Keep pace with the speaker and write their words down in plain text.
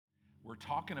We're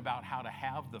talking about how to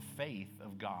have the faith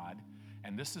of God,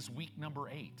 and this is week number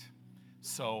 8.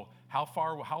 So how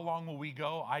long will we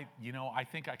go? I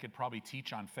think I could probably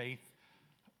teach on faith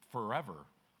forever,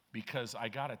 because I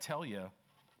got to tell you,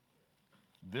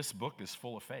 this book is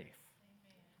full of faith.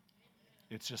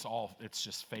 It's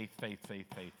just faith, faith, faith,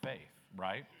 faith, faith,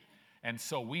 right? And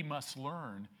so we must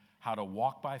learn how to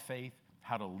walk by faith,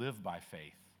 how to live by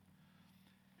faith.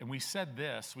 And we said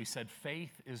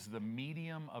faith is the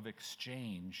medium of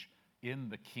exchange in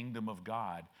the kingdom of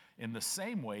God, in the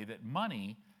same way that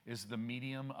money is the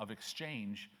medium of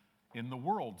exchange in the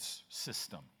world's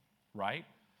system, right?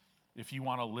 If you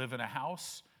want to live in a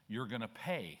house, you're going to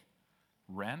pay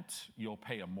rent, you'll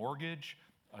pay a mortgage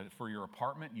for your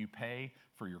apartment, you pay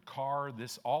for your car,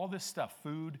 all this stuff,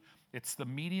 food, it's the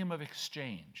medium of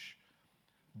exchange.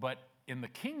 But in the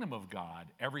kingdom of God,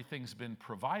 everything's been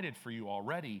provided for you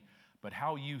already, but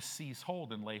how you seize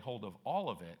hold and lay hold of all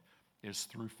of it is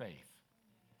through faith.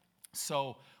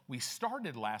 So we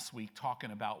started last week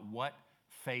talking about what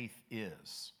faith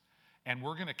is. And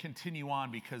we're going to continue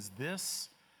on because this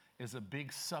is a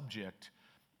big subject.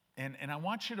 And I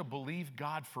want you to believe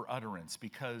God for utterance,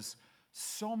 because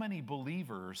so many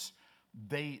believers,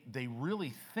 they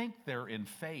really think they're in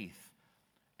faith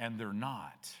and they're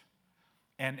not.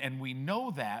 And we know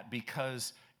that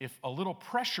because if a little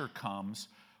pressure comes,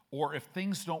 or if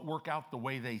things don't work out the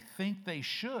way they think they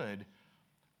should,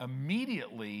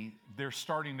 immediately they're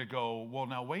starting to go, well,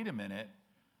 now wait a minute.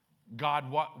 God,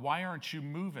 why aren't you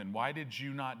moving? Why did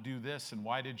you not do this? And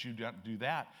why did you not do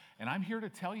that? And I'm here to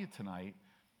tell you tonight,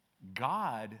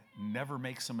 God never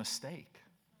makes a mistake.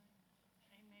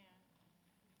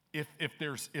 Amen.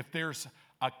 If there's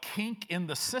a kink in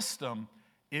the system,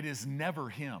 it is never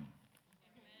him. Amen.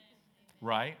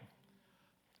 Right?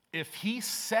 If he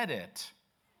said it,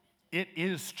 it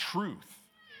is truth.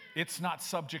 It's not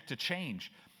subject to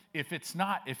change.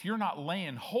 If you're not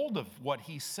laying hold of what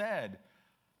he said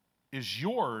is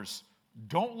yours,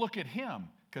 don't look at him,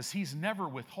 because he's never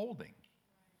withholding.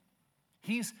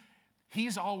 He's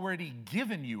already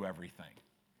given you everything.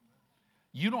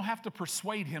 You don't have to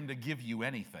persuade him to give you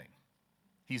anything.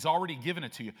 He's already given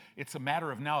it to you. It's a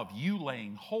matter of now of you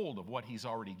laying hold of what he's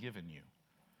already given you.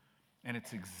 And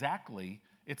it's exactly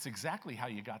how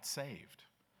you got saved.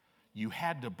 You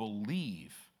had to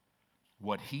believe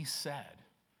what he said,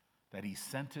 that he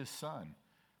sent his son,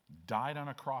 died on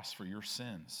a cross for your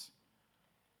sins,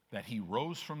 that he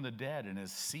rose from the dead and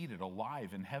is seated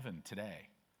alive in heaven today,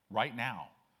 right now,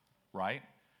 right?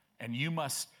 And you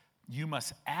must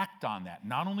act on that.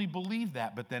 Not only believe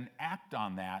that, but then act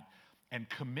on that and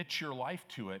commit your life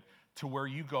to it, to where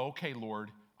you go, okay, Lord,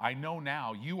 I know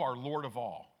now you are Lord of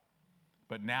all,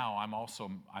 but now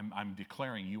I'm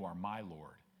declaring you are my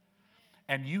Lord.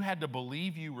 And you had to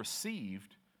believe you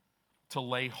received to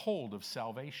lay hold of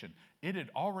salvation. It had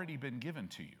already been given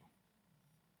to you.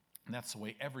 And that's the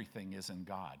way everything is in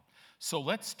God. So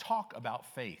let's talk about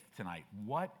faith tonight.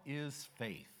 What is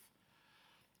faith?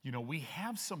 You know, we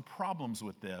have some problems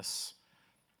with this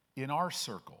in our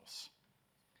circles.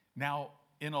 Now,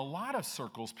 in a lot of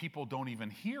circles, people don't even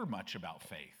hear much about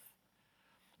faith.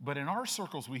 But in our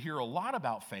circles, we hear a lot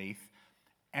about faith,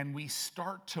 and we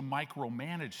start to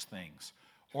micromanage things,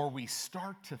 or we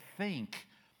start to think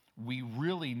we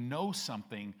really know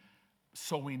something,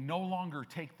 so we no longer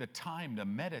take the time to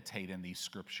meditate in these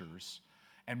scriptures.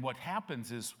 And what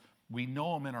happens is we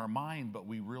know them in our mind, but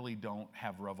we really don't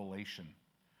have revelation.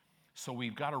 So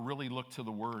we've got to really look to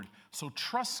the Word. So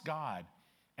trust God.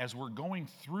 As we're going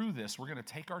through this, we're going to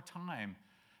take our time,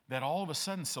 that all of a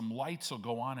sudden some lights will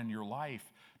go on in your life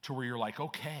to where you're like,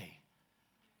 okay,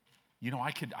 you know,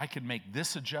 I could make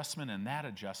this adjustment and that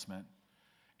adjustment.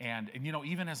 And you know,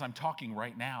 even as I'm talking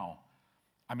right now,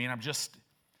 I mean, I'm just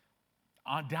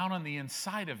down on the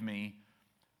inside of me,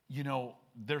 you know,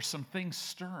 there's some things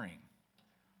stirring.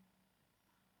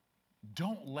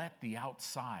 Don't let the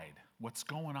outside, what's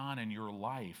going on in your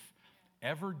life,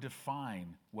 ever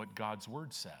define what God's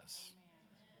word says.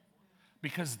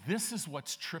 Because this is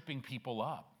what's tripping people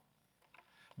up.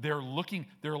 They're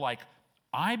like,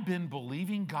 I've been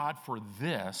believing God for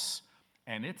this,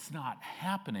 and it's not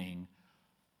happening.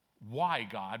 Why,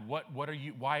 God?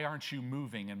 Why aren't you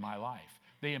moving in my life?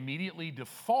 They immediately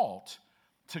default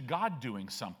to God doing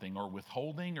something or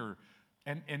withholding,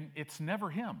 and it's never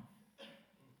him.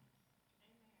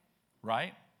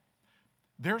 Right?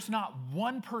 There's not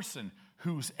one person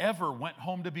who's ever went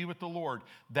home to be with the Lord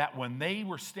that when they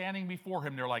were standing before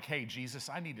him, they're like, hey, Jesus,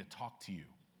 I need to talk to you.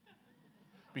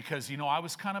 Because, you know, I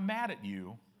was kind of mad at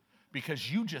you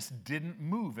because you just didn't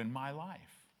move in my life.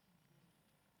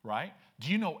 Right?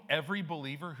 Do you know every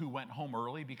believer who went home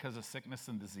early because of sickness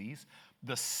and disease,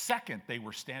 the second they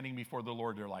were standing before the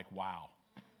Lord, they're like, wow.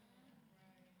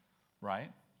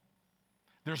 Right?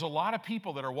 There's a lot of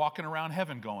people that are walking around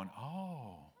heaven going,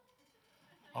 oh,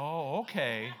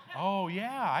 okay. Oh,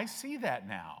 yeah, I see that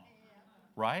now.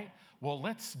 Right? Well,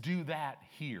 let's do that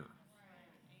here.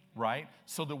 Right?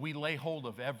 So that we lay hold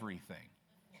of everything.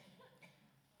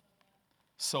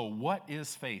 So what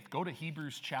is faith? Go to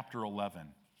Hebrews chapter 11.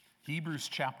 Hebrews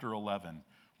chapter 11.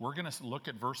 We're going to look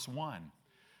at verse 1.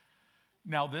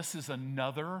 Now, this is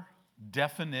another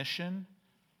definition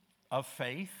of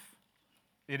faith.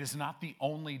 It is not the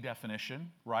only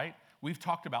definition, right? We've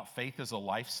talked about faith as a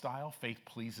lifestyle. Faith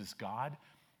pleases God.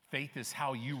 Faith is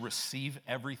how you receive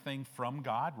everything from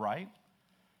God, right?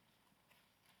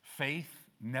 Faith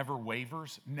never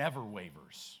wavers, never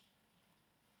wavers.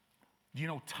 You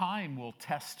know, time will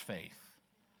test faith,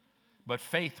 but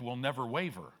faith will never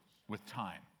waver with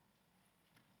time.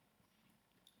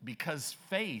 Because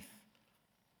faith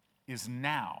is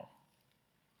now.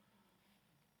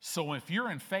 So if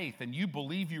you're in faith and you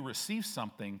believe you receive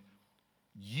something,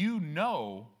 you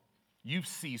know you've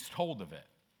seized hold of it.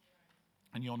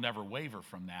 And you'll never waver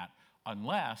from that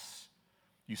unless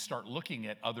you start looking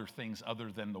at other things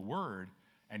other than the Word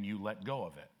and you let go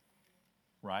of it,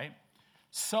 right?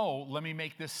 So let me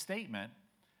make this statement.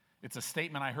 It's a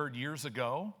statement I heard years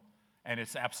ago, and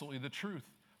it's absolutely the truth.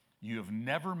 You have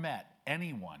never met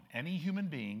anyone, any human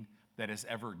being, that has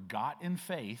ever got in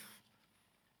faith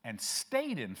and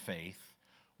stayed in faith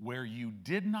where you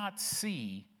did not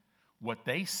see what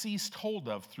they seized hold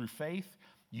of through faith.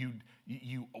 You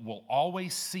will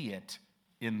always see it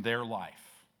in their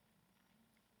life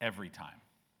every time.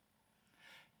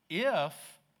 If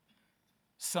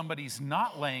somebody's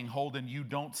not laying hold and you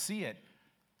don't see it,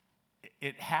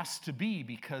 it has to be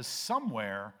because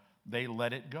somewhere they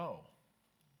let it go.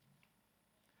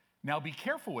 Now be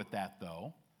careful with that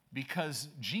though, because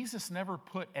Jesus never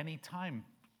put any time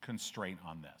constraint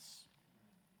on this,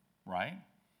 right?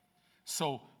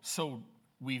 So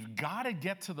we've got to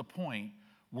get to the point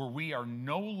where we are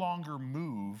no longer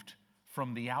moved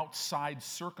from the outside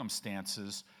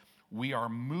circumstances. We are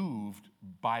moved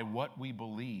by what we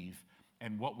believe,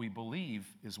 and what we believe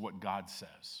is what God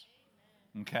says.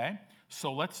 Okay?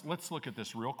 So let's look at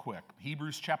this real quick.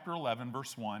 Hebrews chapter 11,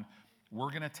 verse 1. We're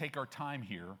going to take our time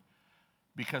here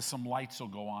because some lights will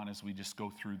go on as we just go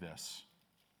through this.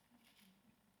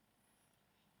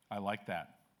 I like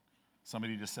that.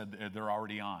 Somebody just said they're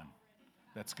already on.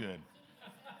 That's good.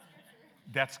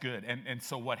 That's good. And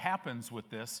so what happens with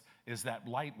this is that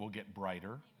light will get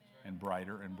brighter and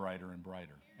brighter and brighter and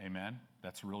brighter. Amen?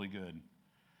 That's really good.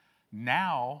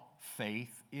 Now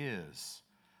faith is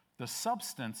the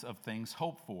substance of things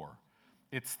hoped for.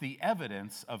 It's the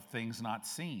evidence of things not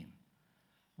seen.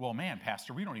 Well, man,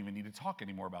 Pastor, we don't even need to talk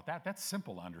anymore about that. That's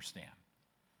simple to understand.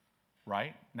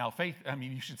 Right? Now faith, I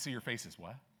mean, you should see your faces.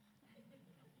 What?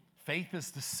 Faith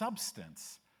is the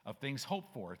substance of things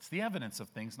hoped for. It's the evidence of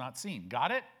things not seen.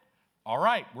 Got it? All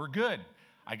right, we're good.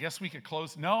 I guess we could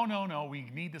close. No. We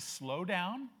need to slow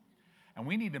down, and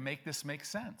we need to make this make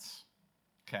sense.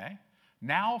 Okay?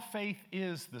 Now faith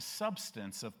is the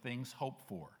substance of things hoped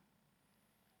for.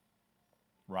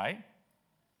 Right?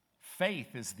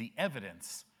 Faith is the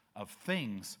evidence of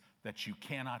things that you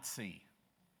cannot see.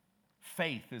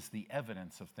 Faith is the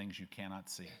evidence of things you cannot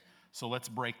see. So let's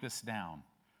break this down.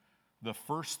 The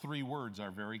first three words are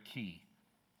very key.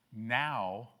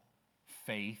 Now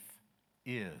faith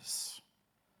is.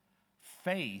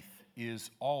 Faith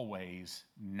is always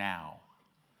now.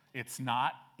 It's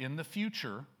not in the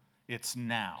future, it's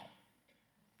now.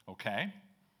 Okay?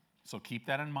 So keep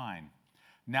that in mind.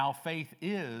 Now faith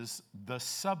is the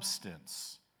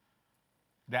substance.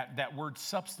 That word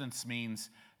substance means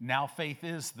now faith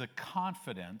is the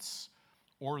confidence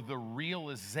or the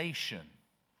realization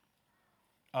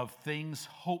of things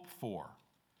hoped for.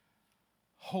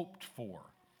 Hoped for.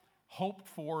 Hoped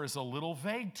for is a little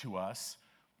vague to us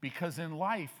because in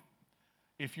life,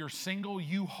 if you're single,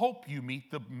 you hope you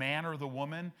meet the man or the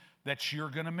woman that you're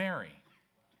going to marry.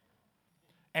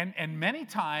 And many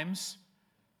times,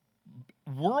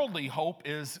 worldly hope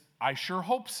is, I sure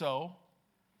hope so,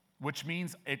 which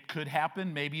means it could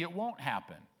happen, maybe it won't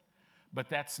happen. But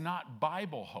that's not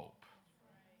Bible hope.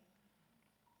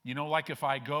 You know, like if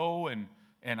I go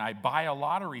and I buy a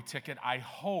lottery ticket, I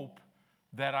hope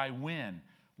that I win.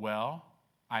 Well,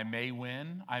 I may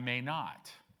win, I may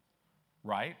not,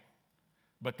 right?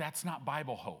 But that's not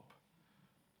Bible hope.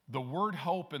 The word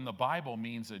hope in the Bible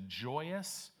means a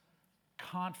joyous,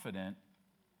 confident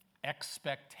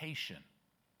expectation.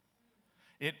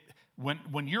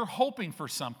 When you're hoping for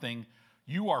something,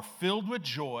 You are filled with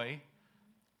joy,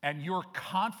 and you're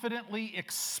confidently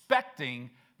expecting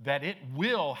that it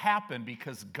will happen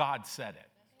because God said it.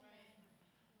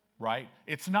 Right?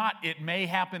 It's not, it may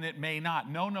happen, it may not.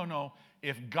 No, no, no.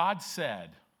 If God said,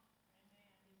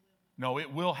 no,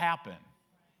 it will happen.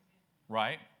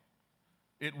 Right?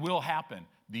 It will happen.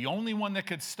 The only one that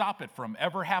could stop it from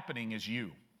ever happening is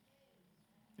you,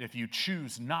 if you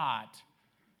choose not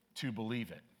to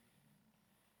believe it.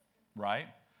 Right?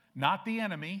 Not the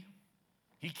enemy.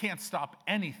 He can't stop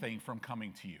anything from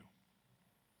coming to you.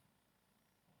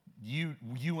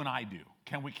 You and I do.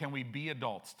 Can we be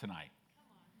adults tonight?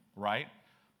 Right?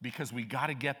 Because we got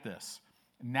to get this.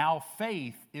 Now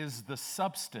faith is the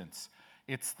substance.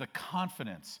 It's the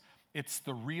confidence. It's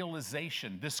the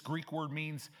realization. This Greek word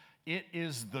means it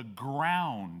is the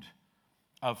ground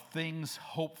of things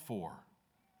hoped for.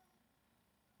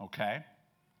 Okay?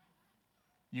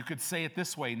 You could say it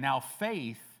this way. Now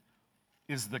faith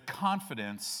is the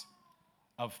confidence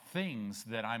of things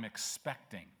that I'm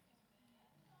expecting.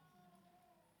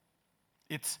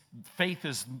 Faith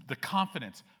is the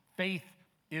confidence. Faith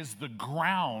is the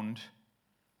ground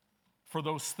for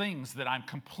those things that I'm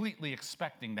completely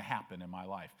expecting to happen in my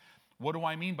life. What do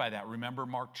I mean by that? Remember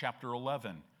Mark chapter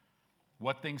 11.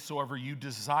 What things soever you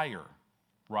desire,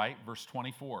 right? Verse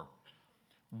 24.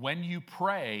 When you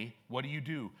pray, what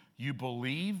do? You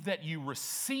believe that you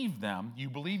receive them, you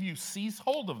believe you seize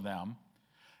hold of them,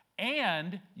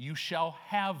 and you shall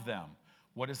have them.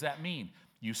 What does that mean?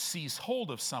 You seize hold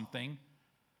of something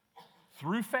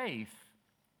through faith.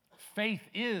 Faith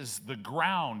is the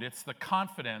ground, it's the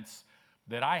confidence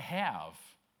that I have.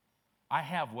 I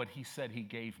have what he said he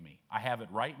gave me. I have it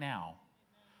right now.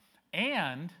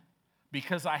 And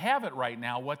because I have it right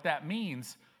now, what that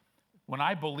means, when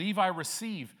I believe I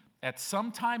receive, at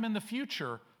some time in the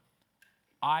future,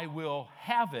 I will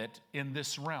have it in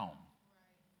this realm.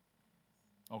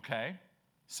 Okay?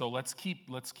 So let's keep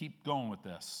going with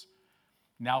this.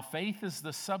 Now faith is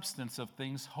the substance of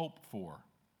things hoped for.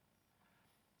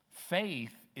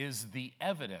 Faith is the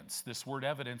evidence. This word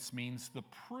evidence means the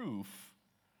proof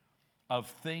of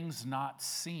things not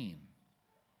seen.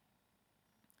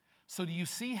 So do you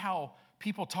see how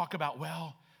people talk about,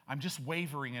 well, I'm just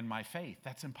wavering in my faith?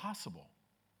 That's impossible.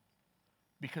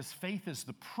 Because faith is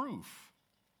the proof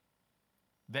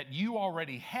that you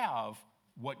already have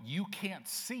what you can't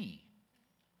see.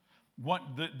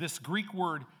 This Greek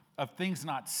word of things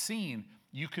not seen,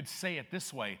 you could say it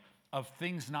this way, of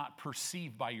things not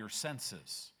perceived by your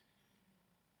senses.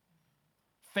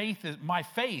 My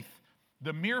faith,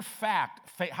 the mere fact,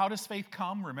 how does faith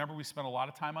come? Remember, we spent a lot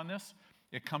of time on this.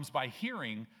 It comes by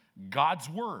hearing God's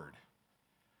word.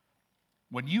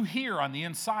 When you hear on the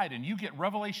inside and you get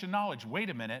revelation knowledge, wait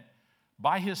a minute,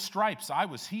 by his stripes I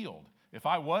was healed. If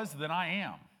I was, then I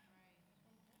am.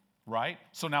 Right?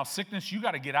 So now sickness, you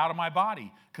got to get out of my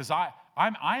body because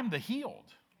I'm the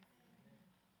healed.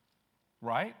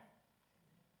 Right?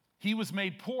 He was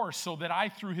made poor so that I,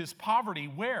 through his poverty,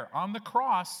 where? On the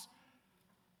cross,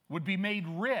 would be made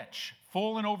rich,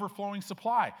 full and overflowing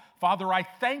supply. Father, I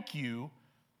thank you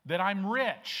that I'm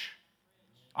rich.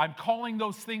 I'm calling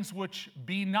those things which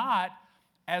be not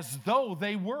as though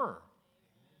they were.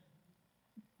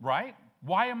 Right?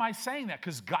 Why am I saying that?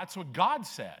 Because that's what God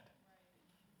said.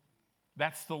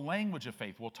 That's the language of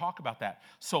faith. We'll talk about that.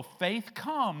 So faith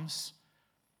comes,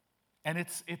 and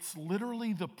it's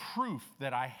literally the proof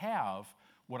that I have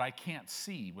what I can't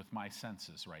see with my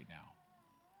senses right now.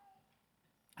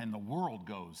 And the world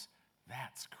goes,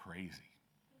 that's crazy.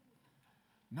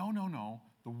 No, no, no.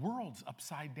 The world's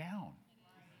upside down.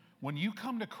 When you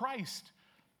come to Christ,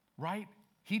 right,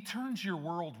 he turns your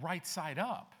world right side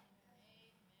up.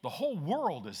 The whole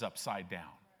world is upside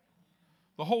down.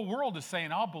 The whole world is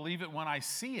saying, I'll believe it when I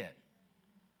see it.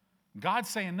 God's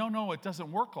saying, no, no, it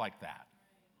doesn't work like that.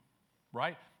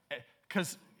 Right?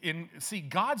 Because,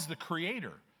 God's the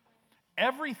creator.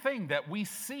 Everything that we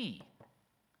see,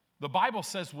 the Bible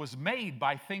says, was made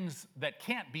by things that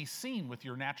can't be seen with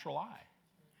your natural eye.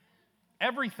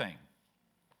 Everything.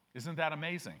 Isn't that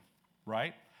amazing?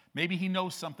 Right? Maybe he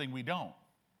knows something we don't.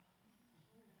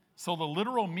 So the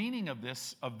literal meaning of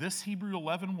this Hebrew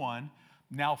 11:1,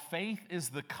 now faith is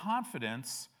the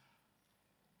confidence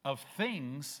of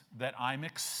things that I'm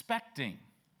expecting.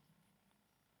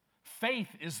 Faith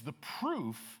is the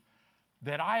proof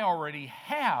that I already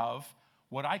have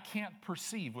what I can't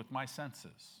perceive with my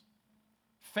senses.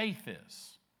 Faith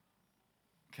is.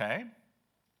 Okay?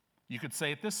 You could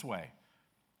say it this way.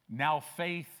 Now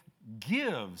faith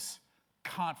gives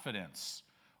confidence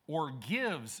or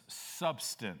gives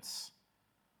substance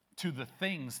to the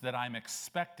things that I'm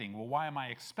expecting. Well, why am I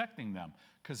expecting them?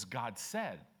 Because God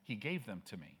said he gave them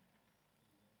to me.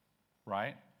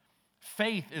 Right?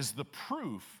 Faith is the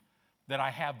proof that I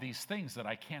have these things that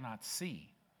I cannot see.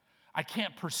 I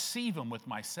can't perceive them with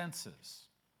my senses.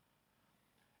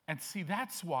 And see,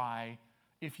 that's why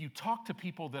if you talk to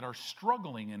people that are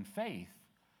struggling in faith,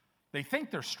 they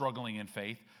think they're struggling in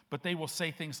faith, but they will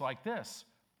say things like this.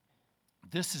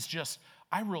 This is just,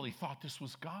 I really thought this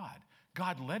was God.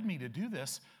 God led me to do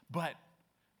this, but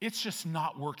it's just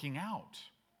not working out.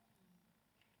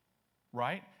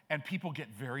 Right? And people get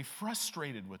very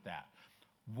frustrated with that.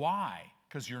 Why?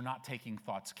 Because you're not taking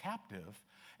thoughts captive.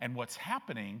 And what's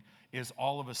happening is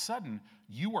all of a sudden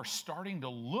you are starting to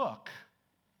look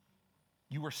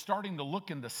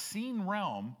in the seen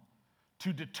realm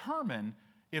to determine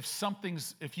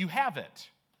if you have it.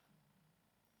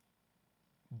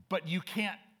 But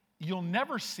you'll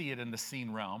never see it in the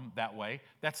seen realm that way.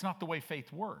 That's not the way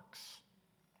faith works.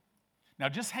 Now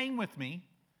just hang with me.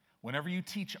 Whenever you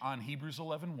teach on Hebrews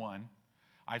 11:1,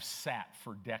 I've sat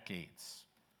for decades.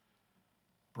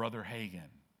 Brother Hagin,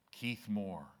 Keith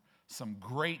Moore, some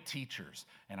great teachers,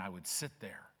 and I would sit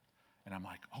there, and I'm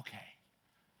like, okay,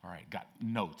 all right, got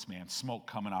notes, man, smoke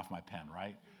coming off my pen,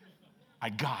 right? I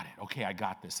got it. Okay, I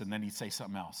got this. And then he'd say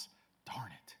something else.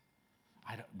 Darn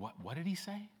it. What did he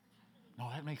say? No,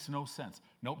 that makes no sense.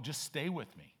 Nope, just stay with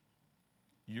me.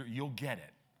 You'll get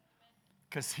it.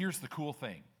 Because here's the cool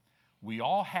thing. We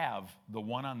all have the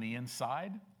one on the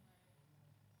inside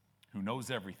who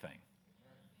knows everything.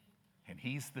 And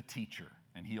he's the teacher,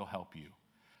 and he'll help you.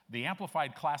 The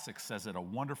Amplified Classic says it a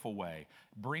wonderful way,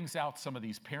 brings out some of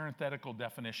these parenthetical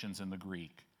definitions in the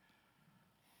Greek.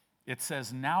 It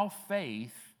says, now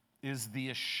faith is the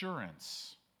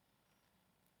assurance.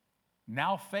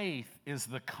 Now faith is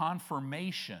the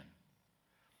confirmation.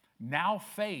 Now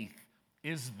faith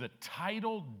is the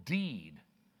title deed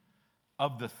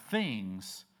of the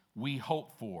things we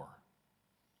hope for.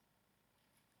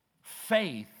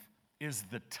 Faith is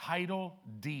the title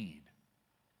deed.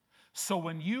 So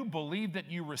when you believe that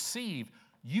you receive,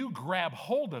 you grab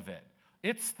hold of it.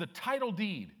 It's the title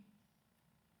deed.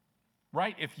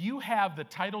 Right? If you have the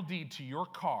title deed to your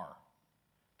car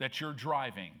that you're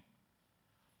driving,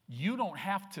 you don't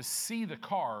have to see the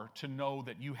car to know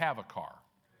that you have a car.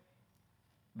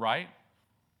 Right?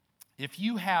 If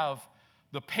you have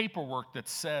the paperwork that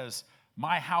says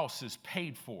my house is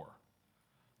paid for,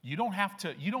 you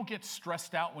don't get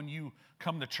stressed out when you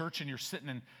come to church and you're sitting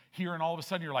in here and all of a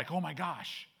sudden you're like, oh my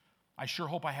gosh, I sure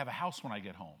hope I have a house when I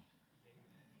get home.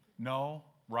 No,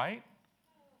 right?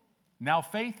 Now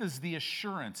faith is the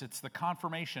assurance, it's the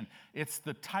confirmation, it's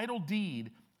the title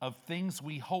deed of things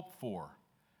we hope for,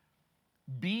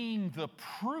 being the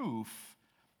proof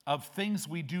of things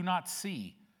we do not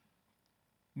see.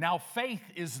 Now faith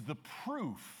is the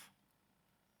proof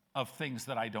of things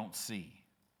that I don't see,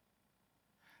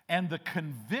 and the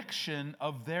conviction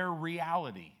of their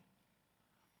reality.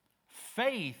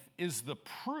 Faith is the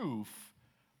proof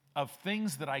of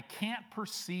things that I can't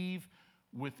perceive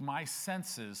with my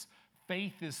senses.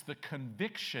 Faith is the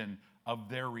conviction of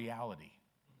their reality.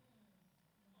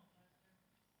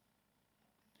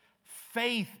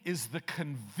 Faith is the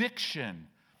conviction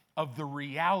of the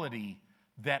reality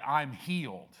that I'm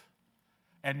healed.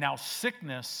 And now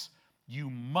sickness, you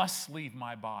must leave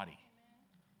my body.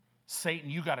 Satan,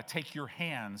 you got to take your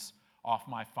hands off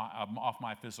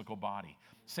my physical body.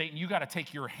 Satan, you got to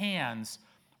take your hands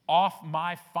off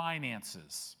my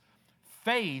finances.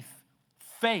 Faith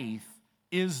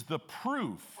is the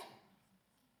proof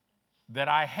that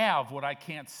I have what I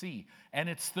can't see. And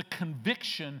it's the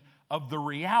conviction of the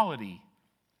reality.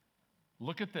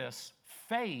 Look at this.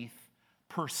 Faith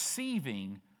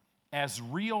perceiving as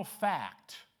real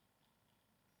fact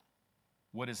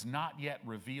what is not yet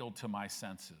revealed to my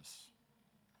senses.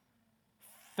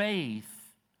 Faith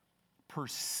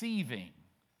perceiving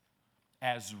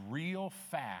as real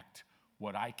fact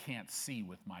what I can't see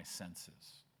with my senses.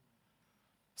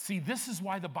 See, this is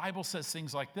why the Bible says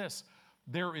things like this.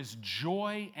 There is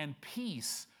joy and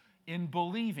peace in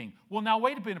believing. Well, now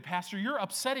wait a minute, Pastor, you're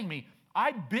upsetting me.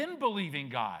 I've been believing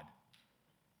God.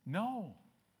 No.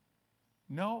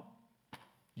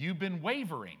 You've been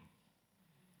wavering.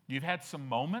 You've had some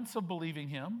moments of believing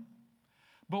Him.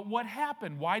 But what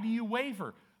happened? Why do you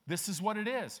waver? This is what it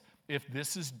is. If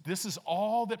this is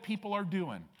all that people are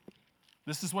doing,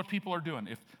 this is what people are doing.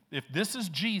 If this is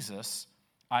Jesus,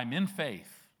 I'm in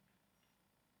faith.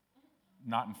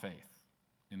 Not in faith.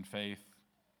 In faith,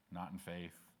 not in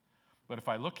faith. But if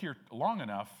I look here long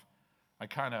enough, I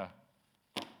kind of,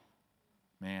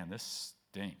 man, this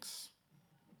stinks.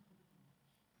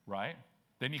 Right?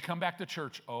 Then you come back to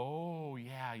church. Oh,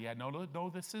 yeah, no,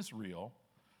 this is real.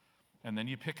 And then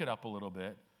you pick it up a little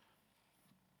bit.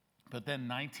 But then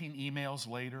 19 emails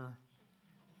later,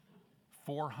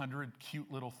 400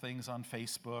 cute little things on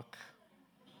Facebook,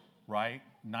 right?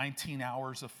 19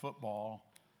 hours of football,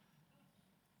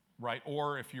 right?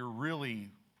 Or if you're really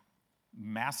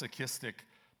masochistic,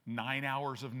 9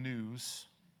 hours of news,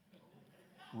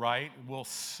 right? Will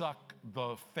suck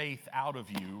the faith out of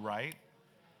you, right?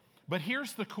 But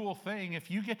here's the cool thing. If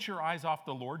you get your eyes off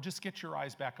the Lord, just get your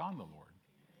eyes back on the Lord.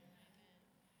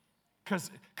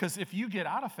 Because if you get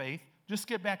out of faith, just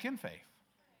get back in faith.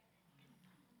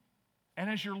 And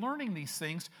as you're learning these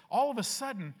things, all of a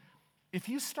sudden, if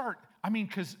you start,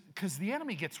 because the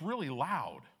enemy gets really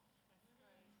loud,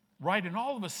 right? And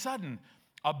all of a sudden,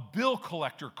 a bill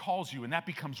collector calls you, and that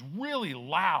becomes really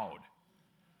loud.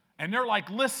 And they're like,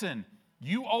 listen,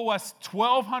 you owe us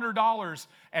 $1,200,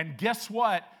 and guess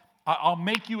what? I'll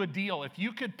make you a deal. If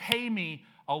you could pay me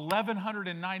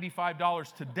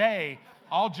 $1,195 today,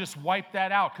 I'll just wipe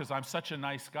that out because I'm such a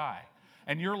nice guy.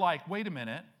 And you're like, wait a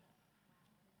minute,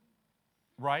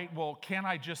 right? Well, can't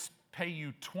I just pay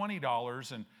you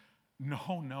 $20? And no,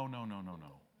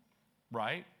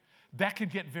 right? That could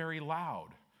get very loud.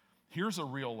 Here's a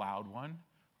real loud one.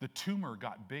 The tumor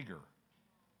got bigger.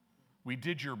 We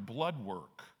did your blood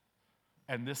work,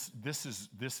 and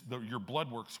your blood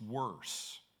work's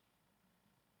worse.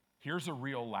 Here's a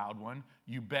real loud one.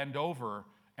 You bend over,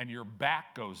 and your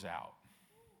back goes out.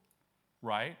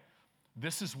 Right?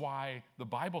 This is why the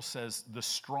Bible says the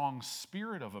strong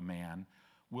spirit of a man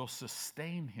will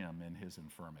sustain him in his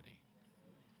infirmity.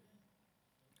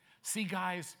 See,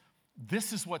 guys,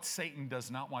 this is what Satan does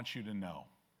not want you to know.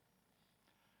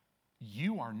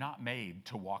 You are not made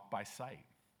to walk by sight.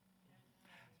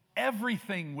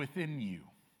 Everything within you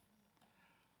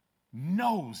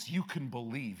knows you can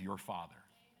believe your Father.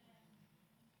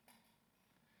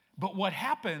 But what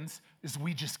happens is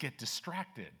we just get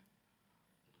distracted.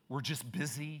 We're just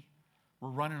busy. We're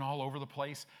running all over the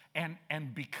place. And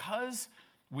because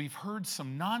we've heard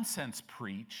some nonsense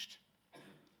preached,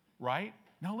 right?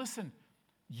 Now listen,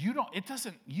 you don't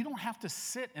have to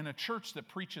sit in a church that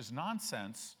preaches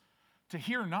nonsense to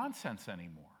hear nonsense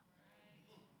anymore.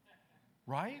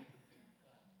 Right?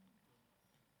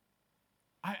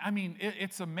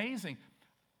 It's amazing.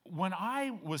 When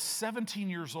I was 17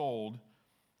 years old,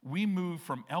 we moved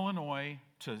from Illinois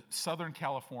to Southern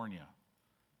California.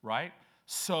 Right?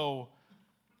 So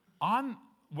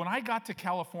when I got to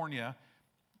California,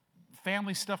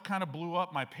 family stuff kind of blew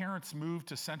up. My parents moved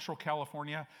to Central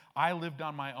California. I lived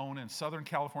on my own in Southern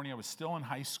California. I was still in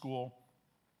high school.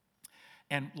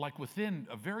 And like within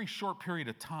a very short period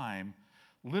of time,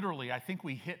 literally, I think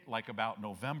we hit like about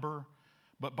November.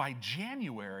 But by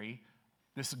January,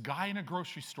 this guy in a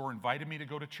grocery store invited me to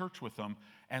go to church with him.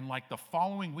 And like the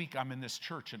following week, I'm in this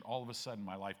church, and all of a sudden,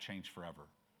 my life changed forever.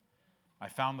 I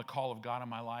found the call of God in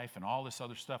my life and all this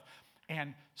other stuff.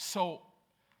 And so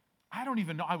I don't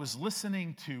even know. I was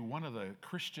listening to one of the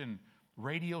Christian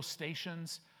radio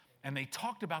stations, and they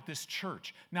talked about this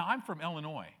church. Now, I'm from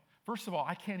Illinois. First of all,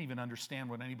 I can't even understand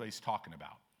what anybody's talking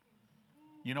about.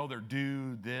 You know, they're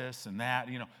dude, this and that,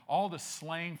 all the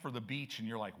slang for the beach, and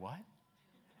you're like, what?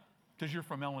 Because you're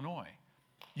from Illinois.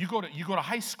 You go to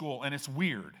high school, and it's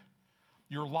weird.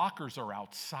 Your lockers are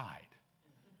outside.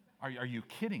 Are you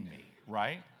kidding me?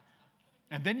 Right?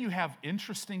 And then you have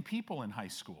interesting people in high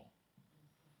school.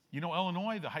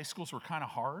 Illinois, the high schools were kind of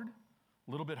hard,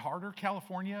 a little bit harder.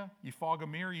 California, you fog a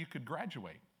mirror, you could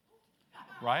graduate.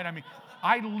 Right?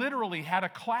 I literally had a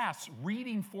class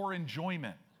reading for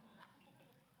enjoyment.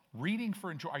 Reading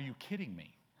for enjoyment. Are you kidding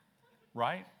me?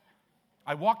 Right?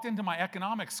 I walked into my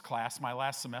economics class my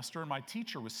last semester, and my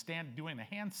teacher was doing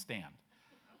a handstand.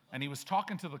 And he was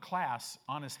talking to the class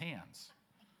on his hands.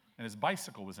 And his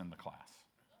bicycle was in the class.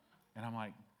 And I'm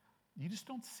like, you just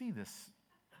don't see this,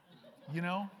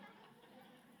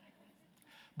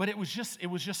 But it was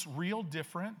just real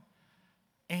different.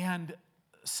 And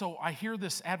so I hear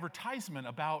this advertisement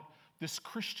about this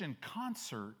Christian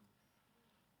concert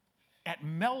at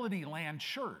Melodyland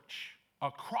Church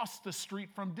across the street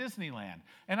from Disneyland.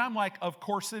 And I'm like, of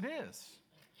course it is.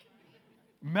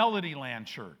 Melodyland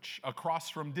Church across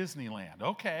from Disneyland.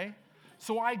 Okay.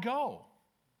 So I go.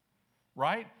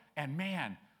 Right? And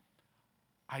man,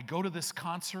 I go to this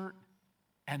concert,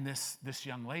 and this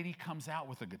young lady comes out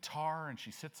with a guitar, and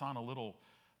she sits on a little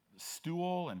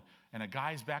stool, and a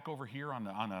guy's back over here on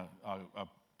a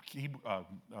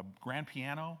grand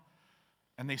piano,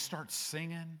 and they start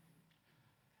singing,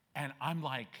 and I'm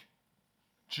like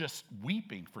just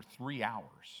weeping for 3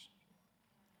 hours.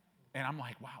 And I'm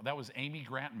like, wow, that was Amy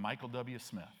Grant and Michael W.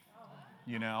 Smith,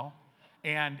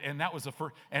 And that was the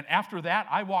first. And after that,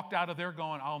 I walked out of there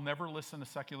going, I'll never listen to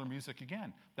secular music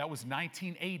again. That was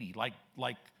 1980,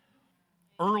 like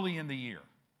early in the year.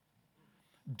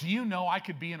 Do you know I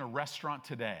could be in a restaurant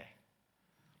today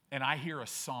and I hear a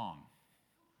song,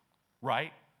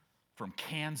 right? From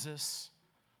Kansas,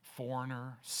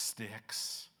 Foreigner,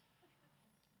 Styx.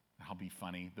 I'll be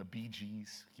funny. The Bee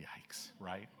Gees, yikes,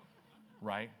 right?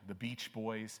 Right? The Beach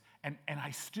Boys. And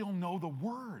I still know the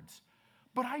words.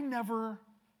 But I never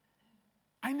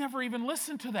even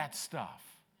listened to that stuff.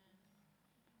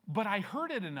 But I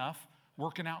heard it enough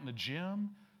working out in the gym,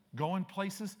 going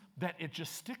places, that it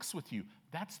just sticks with you.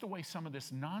 That's the way some of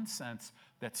this nonsense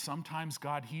that sometimes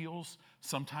God heals,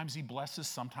 sometimes he blesses,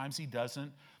 sometimes he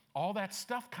doesn't. All that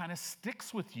stuff kind of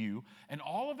sticks with you, and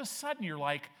all of a sudden you're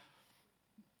like,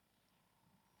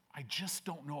 I just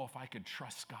don't know if I could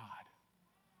trust God.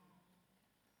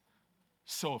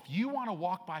 So if you want to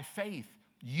walk by faith,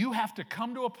 you have to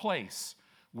come to a place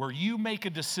where you make a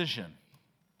decision.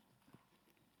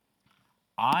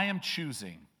 I am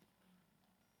choosing,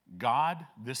 God,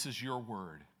 this is your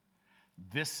word.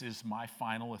 This is my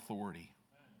final authority.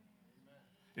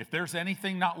 If there's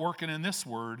anything not working in this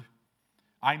word,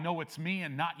 I know it's me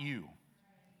and not you.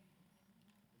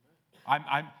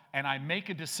 And I make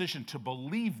a decision to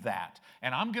believe that.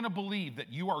 And I'm going to believe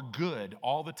that you are good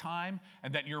all the time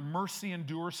and that your mercy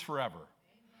endures forever.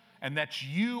 And that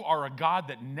you are a God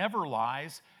that never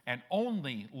lies and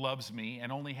only loves me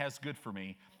and only has good for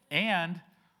me. And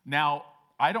now,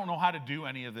 I don't know how to do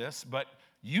any of this, but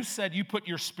you said you put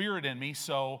your spirit in me,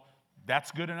 so that's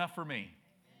good enough for me.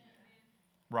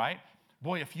 Right?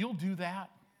 Boy, if you'll do that,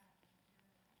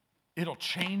 it'll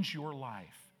change your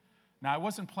life. Now, I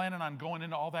wasn't planning on going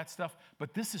into all that stuff,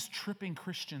 but this is tripping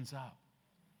Christians up.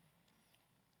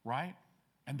 Right?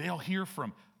 And they'll hear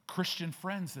from Christian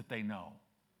friends that they know.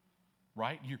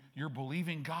 Right? You're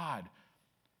believing God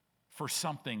for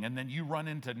something, and then you run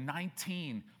into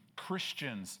 19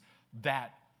 Christians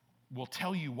that will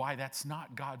tell you why that's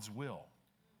not God's will.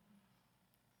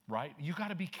 Right? You got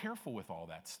to be careful with all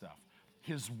that stuff.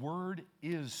 His word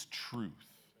is truth.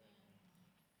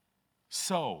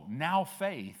 So, now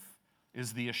faith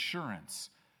is the assurance.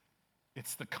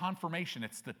 It's the confirmation.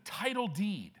 It's the title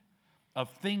deed of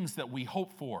things that we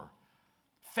hope for.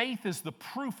 Faith is the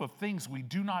proof of things we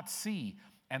do not see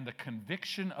and the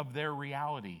conviction of their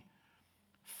reality.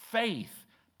 Faith,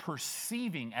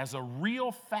 perceiving as a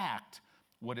real fact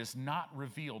what is not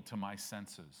revealed to my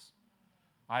senses.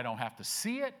 I don't have to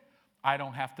see it. I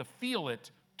don't have to feel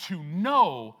it to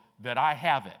know that I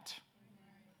have it.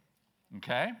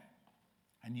 Okay?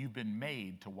 And you've been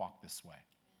made to walk this way.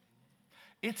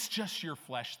 It's just your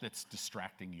flesh that's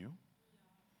distracting you.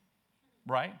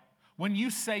 Right? When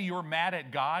you say you're mad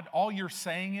at God, all you're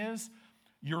saying is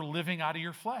you're living out of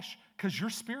your flesh because your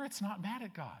spirit's not mad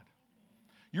at God.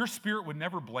 Your spirit would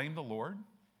never blame the Lord.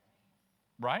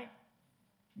 Right?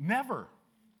 Never.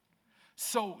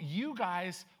 So you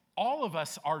guys, all of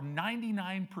us are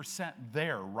 99%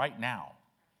 there right now.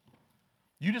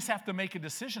 You just have to make a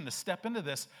decision to step into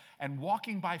this, and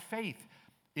walking by faith,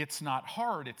 it's not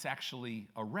hard, it's actually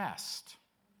a rest.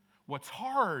 What's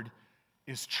hard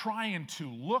is trying to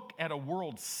look at a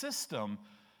world system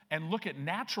and look at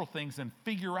natural things and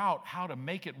figure out how to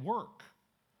make it work.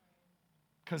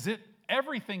 Because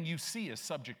everything you see is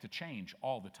subject to change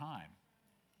all the time,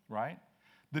 right?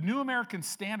 The New American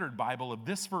Standard Bible of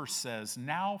this verse says,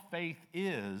 now faith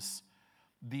is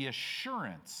the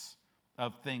assurance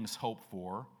of things hoped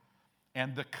for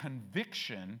and the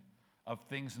conviction of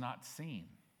things not seen.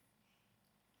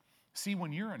 See,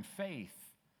 when you're in faith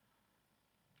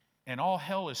and all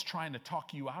hell is trying to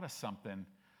talk you out of something,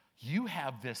 you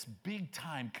have this big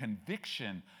time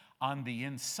conviction on the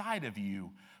inside of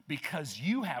you because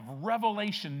you have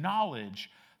revelation knowledge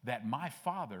that my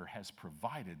Father has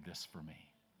provided this for me.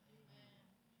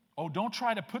 Oh, don't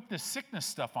try to put this sickness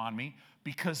stuff on me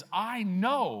because I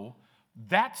know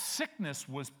that sickness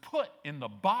was put in the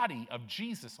body of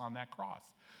Jesus on that cross.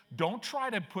 Don't try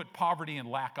to put poverty and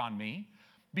lack on me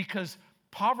because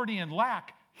poverty and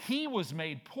lack, he was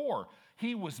made poor.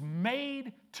 He was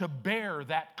made to bear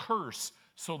that curse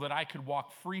so that I could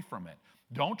walk free from it.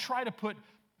 Don't try to put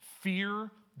fear,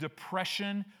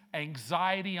 depression,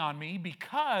 anxiety on me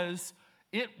because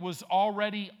it was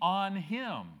already on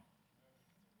him.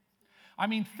 I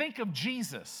mean, think of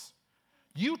Jesus.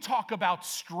 You talk about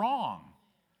strong.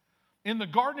 In the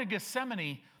Garden of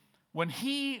Gethsemane, when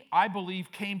he, I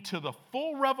believe, came to the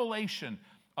full revelation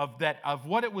of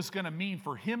what it was going to mean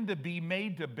for him to be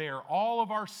made to bear all of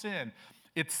our sin,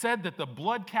 it said that the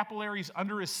blood capillaries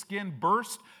under his skin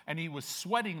burst and he was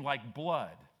sweating like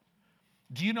blood.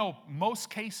 Do you know most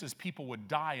cases people would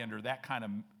die under that kind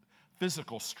of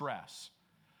physical stress?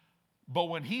 But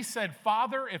when he said,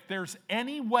 Father, if there's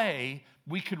any way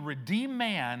we could redeem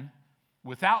man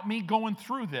without me going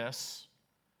through this,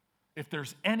 if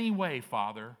there's any way,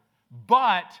 Father,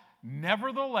 but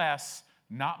nevertheless,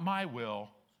 not my will,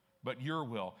 but your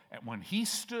will. And when he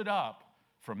stood up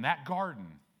from that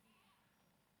garden,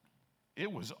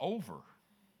 it was over.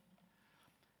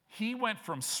 He went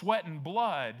from sweat and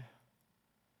blood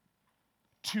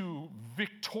to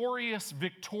victorious,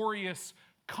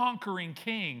 conquering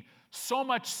king. So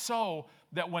much so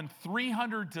that when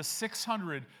 300 to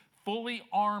 600 fully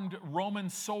armed Roman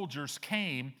soldiers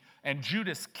came and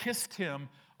Judas kissed him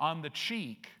on the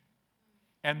cheek,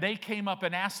 and they came up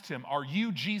and asked him, are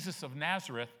you Jesus of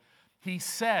Nazareth? He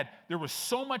said, there was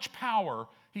so much power,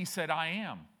 he said, I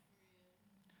am.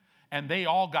 And they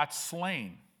all got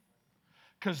slain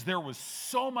because there was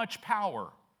so much power.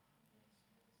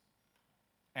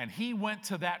 And he went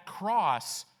to that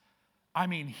cross. I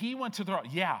mean, he went to the cross.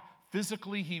 Yeah,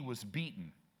 physically he was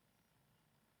beaten.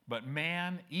 But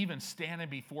man, even standing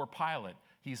before Pilate,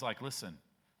 he's like, listen,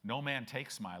 no man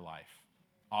takes my life.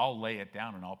 I'll lay it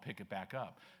down and I'll pick it back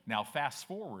up. Now fast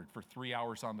forward for 3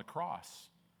 hours on the cross,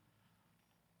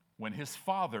 when his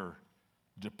Father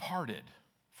departed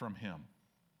from him.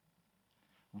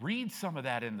 Read some of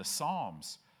that in the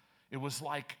Psalms. It was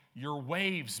like your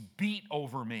waves beat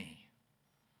over me.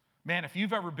 Man, if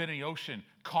you've ever been in the ocean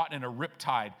caught in a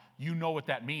riptide, you know what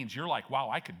that means. You're like, wow,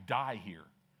 I could die here.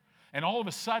 And all of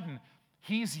a sudden,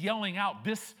 he's yelling out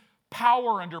this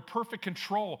power under perfect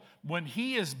control when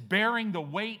he is bearing the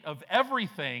weight of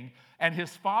everything and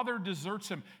his Father deserts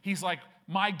him. He's like,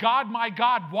 my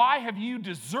God, why have you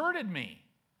deserted me?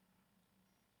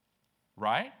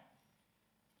 Right?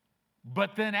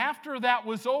 But then after that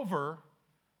was over,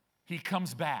 he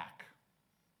comes back.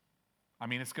 I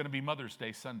mean, it's going to be Mother's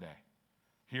Day Sunday.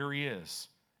 Here he is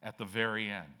at the very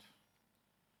end.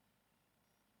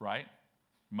 Right?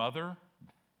 Mother,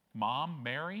 Mom,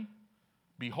 Mary,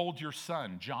 behold your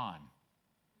son, John.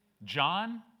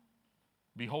 John,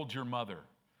 behold your mother.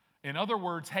 In other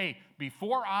words, hey,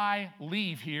 before I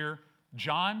leave here,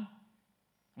 John,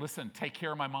 listen, take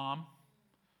care of my mom.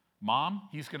 Mom,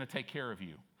 he's going to take care of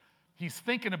you. He's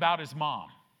thinking about his mom.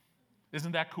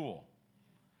 Isn't that cool?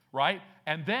 Right?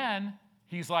 And then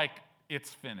he's like,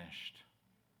 it's finished.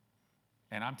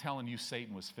 And I'm telling you,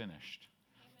 Satan was finished.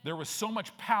 There was so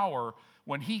much power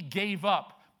when he gave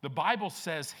up. The Bible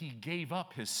says he gave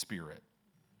up his spirit.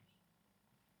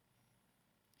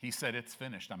 He said, it's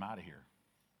finished. I'm out of here.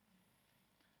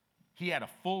 He had a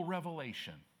full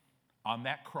revelation on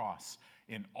that cross.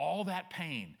 In all that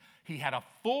pain, he had a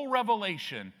full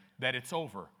revelation that it's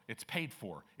over. It's paid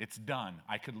for. It's done.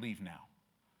 I could leave now.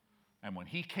 And when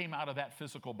he came out of that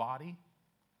physical body,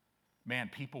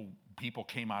 man, people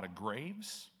came out of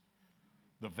graves.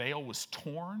 The veil was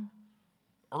torn.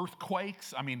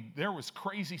 Earthquakes. I mean, there was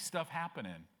crazy stuff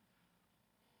happening.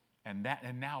 And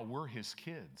now we're his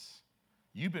kids.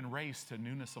 You've been raised to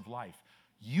newness of life.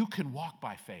 You can walk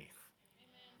by faith.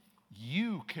 Amen.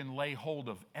 You can lay hold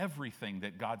of everything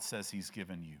that God says he's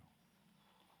given you.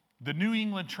 The New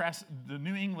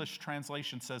English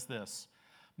translation says this: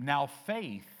 now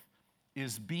faith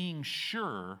is being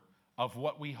sure of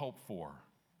what we hope for,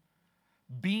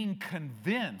 being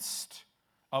convinced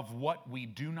of what we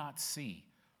do not see.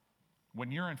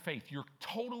 When you're in faith, you're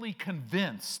totally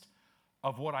convinced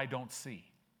of what I don't see.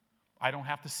 I don't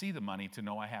have to see the money to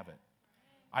know I have it.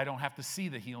 I don't have to see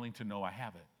the healing to know I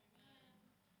have it.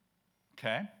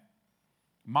 Okay?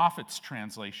 Moffat's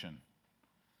translation.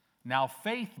 Now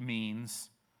faith means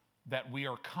that we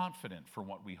are confident for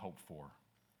what we hope for.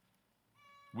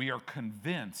 We are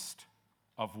convinced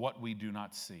of what we do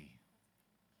not see.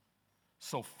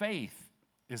 So faith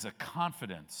is a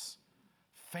confidence.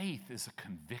 Faith is a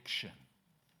conviction,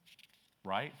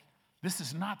 right? This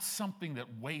is not something that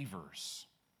wavers.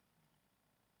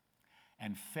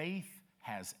 And faith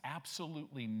has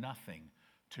absolutely nothing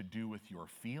to do with your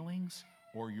feelings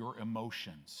or your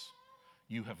emotions.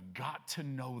 You have got to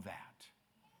know that.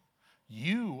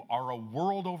 You are a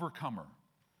world overcomer,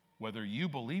 whether you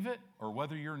believe it or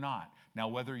whether you're not. Now,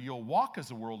 whether you'll walk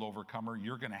as a world overcomer,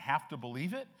 you're going to have to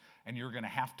believe it and you're going to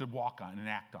have to walk on and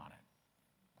act on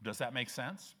it. Does that make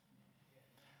sense?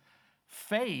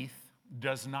 Faith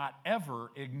does not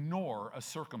ever ignore a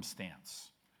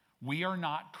circumstance. We are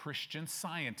not Christian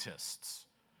scientists.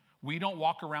 We don't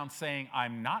walk around saying,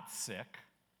 I'm not sick,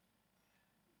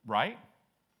 right?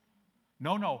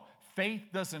 No. Faith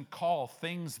doesn't call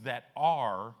things that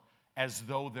are as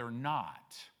though they're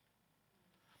not.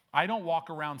 I don't walk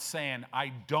around saying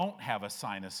I don't have a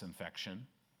sinus infection.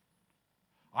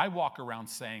 I walk around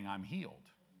saying I'm healed.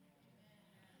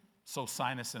 So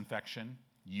sinus infection,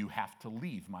 you have to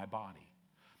leave my body.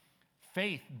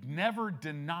 Faith never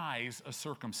denies a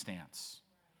circumstance.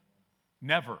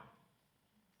 Never.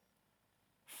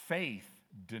 Faith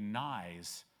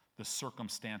denies the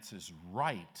circumstances'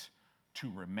 right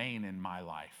to remain in my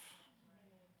life.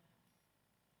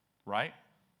 Right?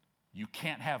 You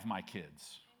can't have my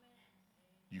kids.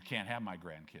 You can't have my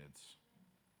grandkids.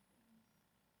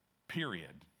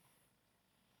 Period.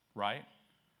 Right?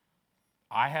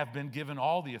 I have been given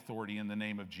all the authority in the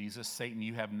name of Jesus. Satan,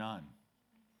 you have none.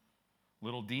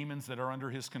 Little demons that are under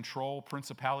his control,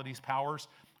 principalities, powers,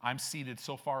 I'm seated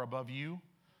so far above you.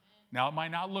 Now, it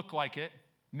might not look like it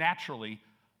naturally,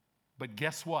 but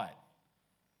guess what?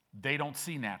 They don't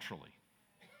see naturally.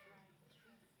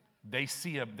 They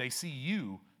see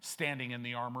you standing in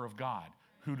the armor of God.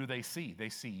 Who do they see? They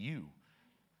see you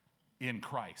in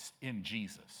Christ, in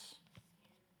Jesus.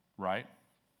 Right?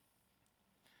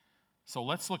 So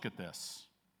let's look at this.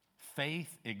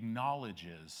 Faith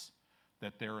acknowledges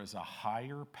that there is a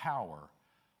higher power,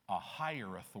 a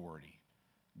higher authority,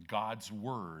 God's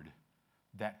word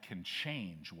that can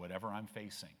change whatever I'm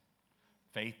facing.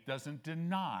 Faith doesn't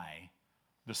deny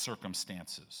the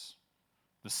circumstances,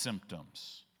 the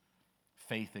symptoms.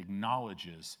 Faith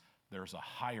acknowledges there's a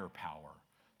higher power,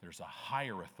 there's a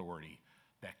higher authority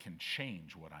that can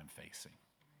change what I'm facing.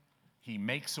 He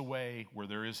makes a way where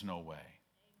there is no way.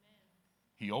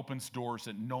 He opens doors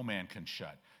that no man can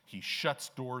shut. He shuts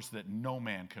doors that no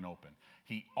man can open.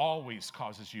 He always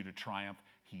causes you to triumph.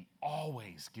 He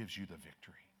always gives you the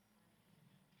victory.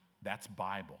 That's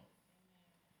Bible.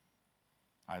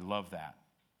 I love that.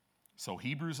 So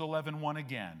Hebrews 11:1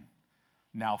 again.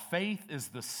 Now faith is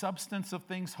the substance of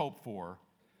things hoped for.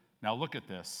 Now look at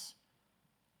this.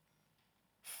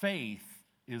 Faith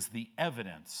is the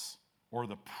evidence or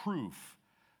the proof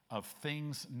of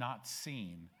things not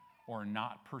seen or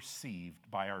not perceived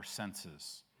by our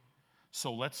senses.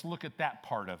 So let's look at that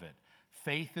part of it.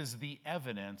 Faith is the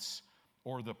evidence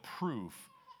or the proof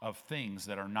of things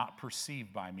that are not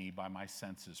perceived by me, by my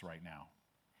senses right now.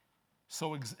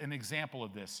 So an example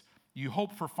of this, you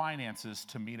hope for finances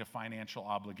to meet a financial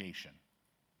obligation.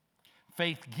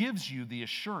 Faith gives you the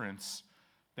assurance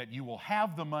that you will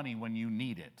have the money when you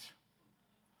need it,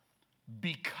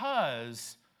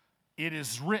 because it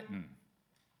is written,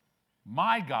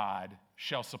 my God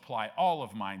shall supply all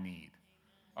of my need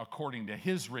according to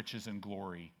his riches and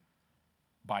glory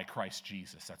by Christ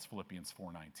Jesus. That's Philippians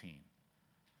 4:19.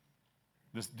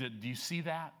 Do you see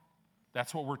that?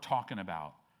 That's what we're talking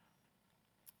about.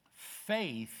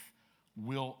 Faith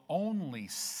will only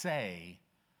say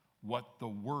what the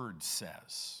word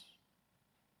says.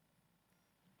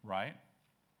 Right?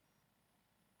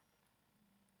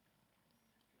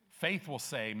 Faith will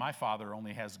say, my Father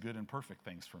only has good and perfect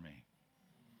things for me.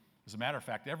 As a matter of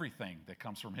fact, everything that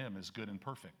comes from him is good and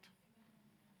perfect.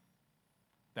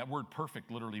 That word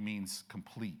perfect literally means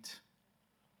complete.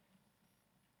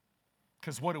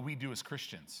 Because what do we do as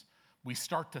Christians? We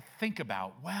start to think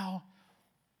about, well,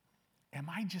 am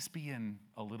I just being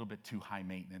a little bit too high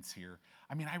maintenance here?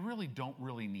 I mean, I really don't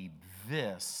really need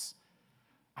this.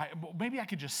 Maybe I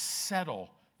could just settle.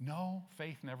 No,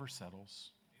 faith never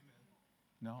settles.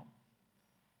 No.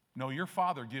 No, your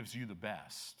Father gives you the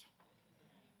best.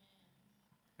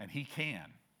 And he can.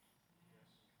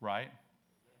 Right?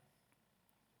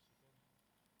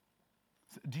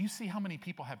 Do you see how many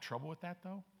people have trouble with that,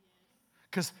 though?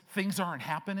 Because things aren't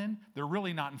happening. They're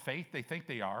really not in faith. They think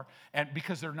they are. And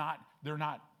because they're not.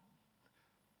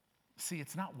 See,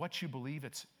 it's not what you believe,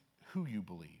 it's who you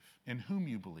believe, in whom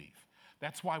you believe.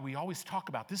 That's why we always talk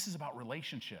about, this is about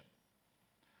relationship.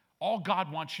 All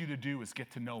God wants you to do is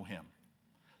get to know him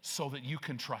so that you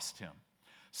can trust him,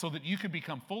 so that you can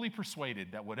become fully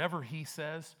persuaded that whatever he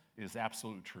says is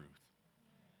absolute truth.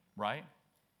 Right?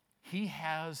 He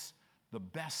has the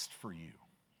best for you.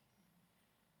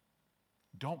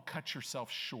 Don't cut yourself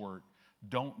short.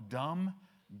 Don't dumb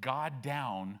God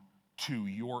down to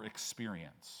your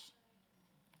experience.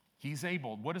 He's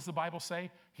able, what does the Bible say?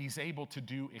 He's able to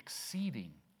do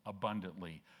exceeding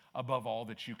abundantly above all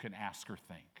that you can ask or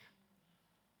think.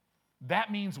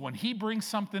 That means when he brings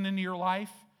something into your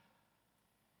life,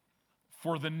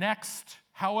 for the next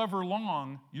however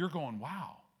long, you're going,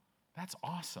 wow, that's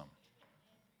awesome.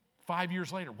 5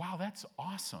 years later, wow, that's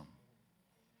awesome.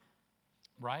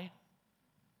 Right?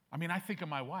 I mean, I think of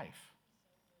my wife.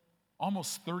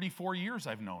 Almost 34 years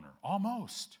I've known her.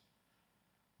 Almost.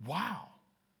 Wow.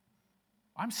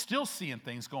 I'm still seeing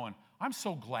things going, I'm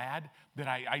so glad that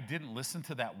I didn't listen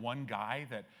to that one guy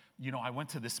that, I went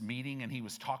to this meeting and he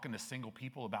was talking to single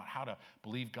people about how to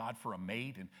believe God for a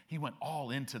mate. And he went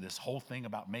all into this whole thing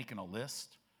about making a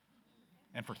list.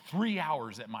 And for 3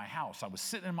 hours at my house, I was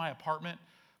sitting in my apartment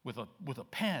with a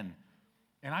pen.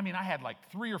 And I had like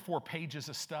 3 or 4 pages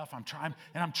of stuff. I'm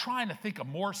trying to think of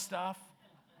more stuff,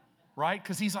 right?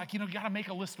 Because he's like, you got to make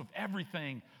a list of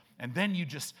everything. And then you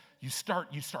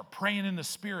start praying in the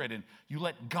Spirit, and you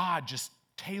let God just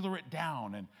tailor it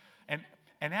down.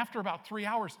 And after about 3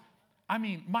 hours,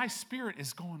 my spirit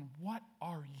is going, what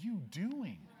are you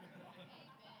doing?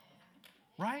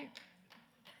 Right?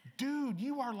 Dude,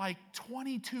 you are like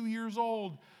 22 years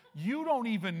old. You don't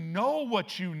even know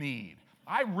what you need.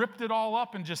 I ripped it all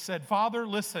up and just said, Father,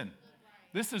 listen,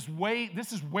 this is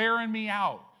wearing me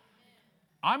out.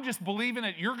 I'm just believing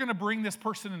that you're going to bring this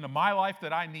person into my life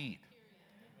that I need.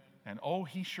 And oh,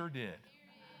 he sure did.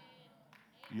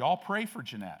 Y'all pray for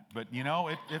Jeanette, but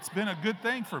it's been a good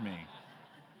thing for me.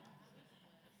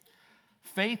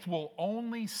 Faith will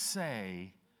only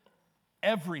say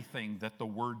everything that the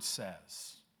Word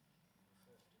says.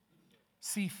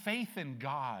 See, faith in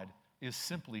God is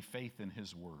simply faith in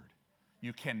His Word.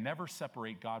 You can never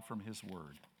separate God from His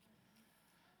Word.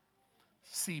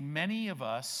 See, many of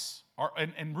us,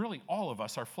 and really all of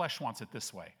us, our flesh wants it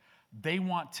this way. They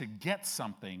want to get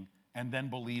something and then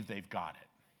believe they've got it.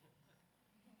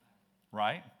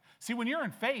 Right? See, when you're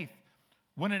in faith,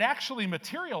 when it actually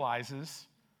materializes,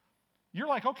 you're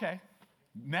like, okay,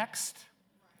 next.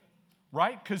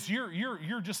 Right? Because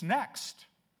you're just next.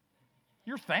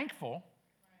 You're thankful.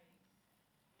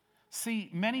 See,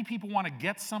 many people want to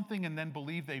get something and then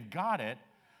believe they've got it.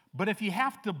 But if you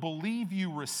have to believe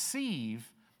you receive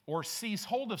or seize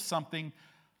hold of something,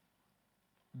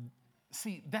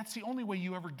 see, that's the only way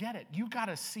you ever get it. You got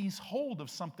to seize hold of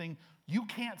something you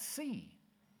can't see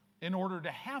in order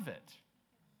to have it.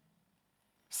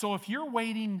 So if you're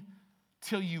waiting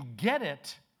till you get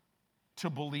it to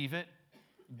believe it,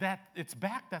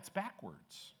 that's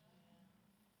backwards.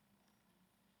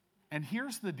 And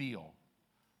here's the deal.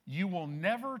 You will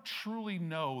never truly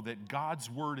know that God's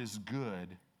word is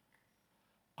good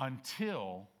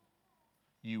until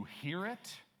you hear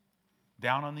it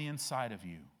down on the inside of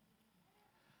you.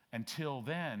 Until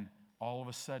then, all of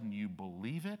a sudden you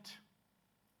believe it,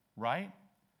 right?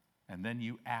 And then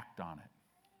you act on it.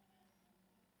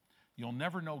 You'll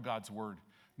never know God's word.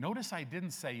 Notice I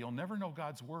didn't say you'll never know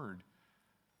God's word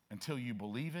until you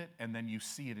believe it and then you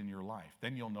see it in your life.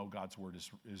 Then you'll know God's word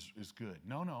is good.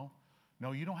 No,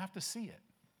 you don't have to see it.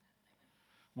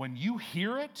 When you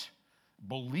hear it,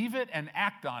 believe it, and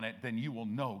act on it, then you will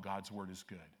know God's word is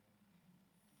good.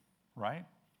 Right?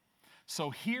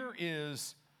 So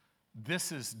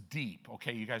this is deep.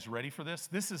 Okay, you guys ready for this?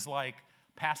 This is like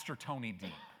Pastor Tony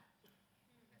deep.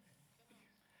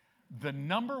 The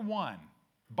number one,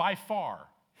 by far,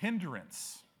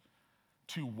 hindrance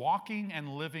to walking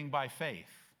and living by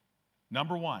faith,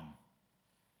 number one,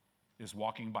 is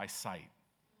walking by sight.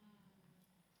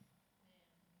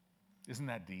 Isn't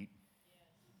that deep?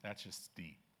 That's just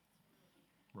deep,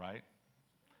 right?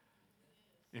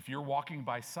 If you're walking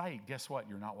by sight, guess what?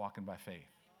 You're not walking by faith.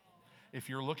 If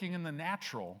you're looking in the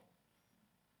natural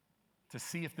to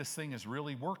see if this thing is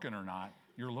really working or not,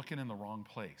 you're looking in the wrong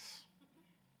place,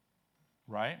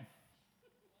 right?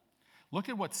 Look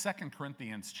at what 2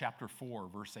 Corinthians chapter 4,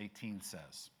 verse 18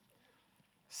 says.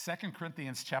 2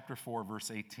 Corinthians chapter 4, verse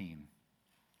 18.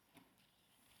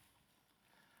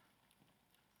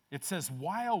 It says,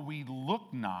 while we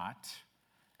look not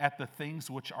at the things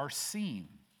which are seen.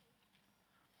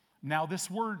 Now this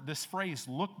phrase,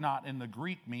 look not in the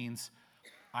Greek means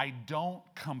I don't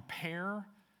compare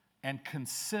and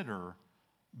consider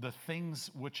the things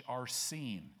which are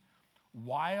seen.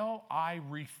 While I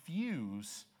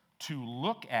refuse to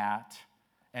look at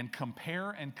and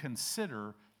compare and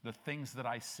consider the things that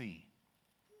I see.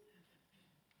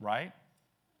 Right?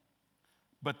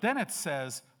 But then it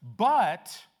says,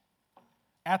 but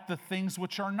at the things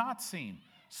which are not seen.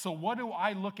 So what do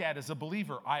I look at as a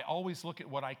believer? I always look at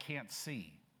what I can't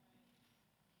see.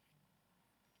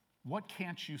 What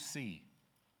can't you see?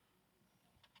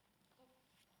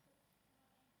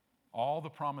 All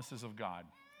the promises of God.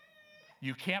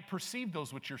 You can't perceive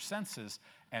those with your senses,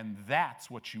 and that's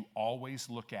what you always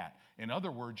look at. In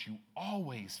other words, you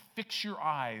always fix your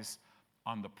eyes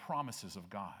on the promises of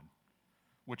God,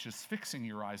 which is fixing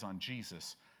your eyes on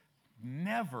Jesus,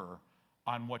 never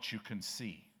on what you can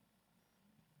see.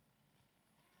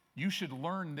 You should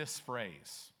learn this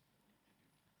phrase.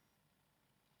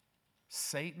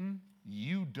 Satan,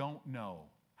 you don't know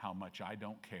how much I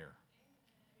don't care.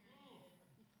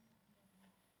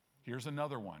 Here's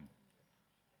another one.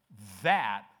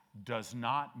 That does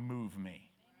not move me.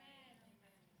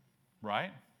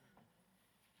 Right?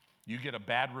 You get a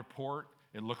bad report,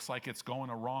 it looks like it's going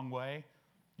a wrong way,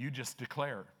 you just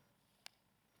declare,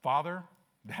 Father,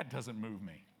 that doesn't move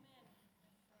me.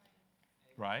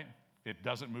 Right? It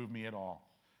doesn't move me at all.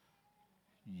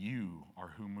 You are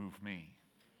who move me.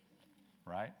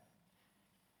 Right?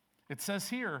 It says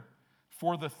here,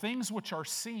 for the things which are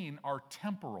seen are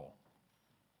temporal.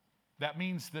 That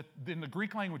means that in the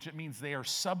Greek language, it means they are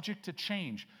subject to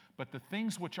change. But the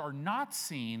things which are not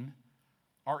seen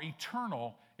are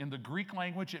eternal. In the Greek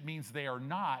language, it means they are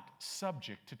not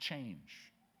subject to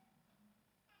change.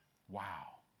 Wow.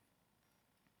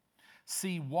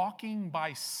 See, walking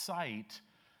by sight,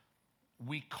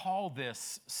 we call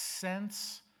this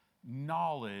sense,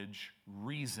 knowledge,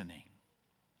 reasoning.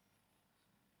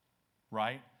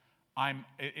 Right? I'm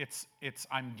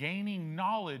gaining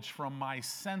knowledge from my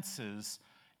senses,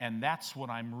 and that's what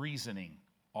I'm reasoning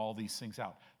all these things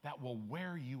out. That will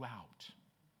wear you out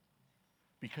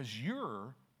because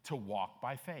you're to walk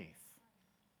by faith.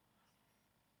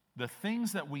 The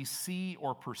things that we see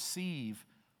or perceive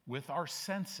with our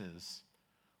senses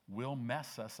will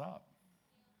mess us up.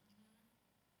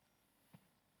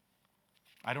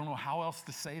 I don't know how else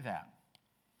to say that.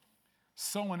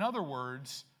 So, in other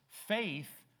words, faith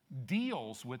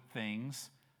deals with things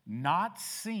not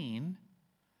seen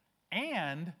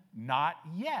and not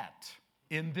yet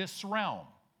in this realm.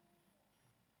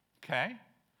 Okay?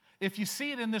 If you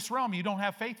see it in this realm, you don't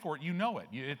have faith for it. You know it.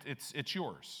 It's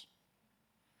yours.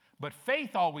 But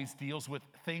faith always deals with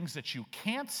things that you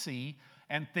can't see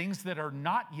and things that are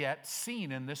not yet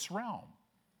seen in this realm.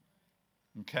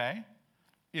 Okay?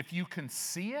 If you can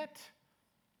see it,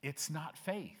 it's not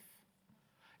faith.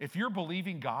 If you're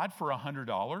believing God for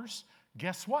 $100,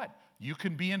 guess what? You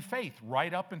can be in faith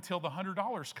right up until the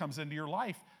 $100 comes into your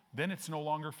life. Then it's no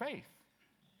longer faith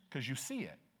because you see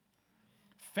it.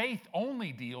 Faith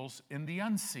only deals in the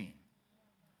unseen,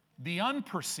 the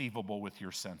unperceivable with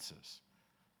your senses.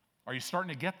 Are you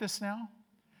starting to get this now?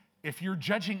 If you're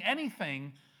judging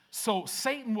anything, so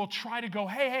Satan will try to go,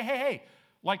 hey.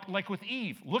 Like with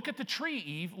Eve. Look at the tree,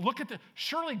 Eve.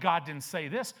 Surely God didn't say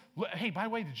this. Hey, by the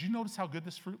way, did you notice how good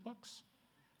this fruit looks?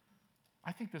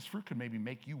 I think this fruit could maybe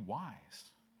make you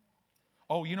wise.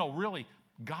 Oh, really,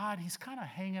 God, he's kind of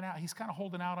hanging out. He's kind of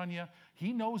holding out on you.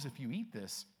 He knows if you eat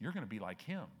this, you're going to be like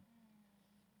him.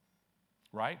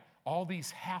 Right? All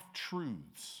these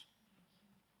half-truths.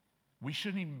 We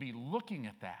shouldn't even be looking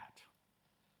at that.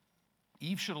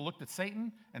 Eve should have looked at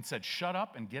Satan and said, shut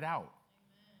up and get out.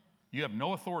 You have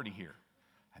no authority here.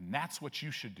 And that's what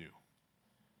you should do.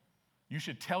 You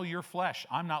should tell your flesh,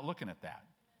 I'm not looking at that.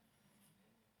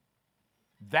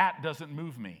 That doesn't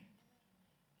move me.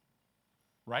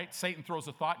 Right? Satan throws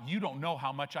a thought, you don't know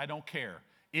how much I don't care.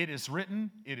 It is written,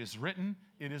 it is written,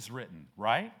 it is written.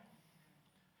 Right?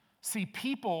 See,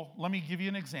 people, let me give you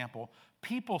an example.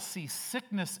 People see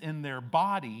sickness in their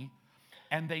body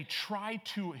and they try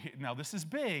to, now this is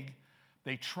big,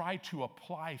 they try to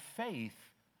apply faith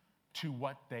to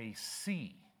what they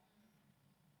see.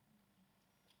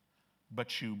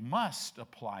 But you must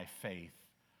apply faith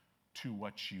to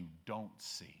what you don't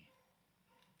see.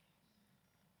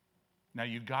 Now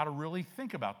you got to really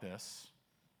think about this.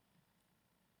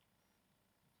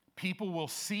 People will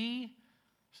see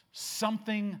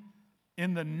something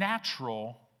in the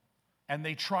natural and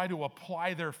they try to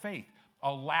apply their faith.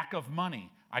 A lack of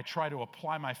money. I try to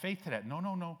apply my faith to that.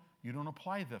 No. You don't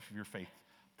apply your faith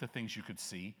to things you could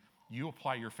see. You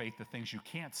apply your faith to things you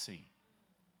can't see.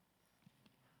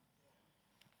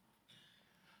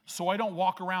 So I don't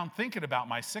walk around thinking about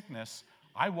my sickness.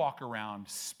 I walk around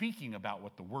speaking about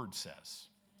what the Word says.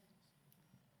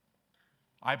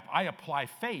 I apply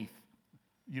faith.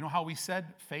 You know how we said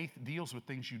faith deals with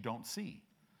things you don't see.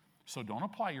 So don't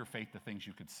apply your faith to things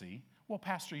you could see. Well,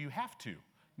 Pastor, you have to.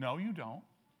 No, you don't.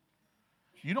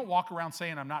 You don't walk around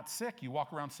saying, I'm not sick. You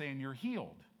walk around saying you're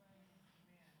healed.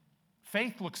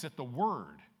 Faith looks at the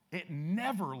Word. It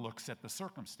never looks at the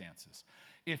circumstances.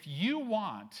 If you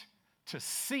want to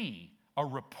see a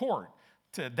report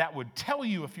that would tell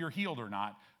you if you're healed or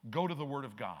not, go to the Word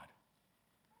of God.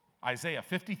 Isaiah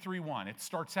 53:1, it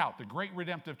starts out, the great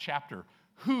redemptive chapter,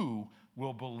 who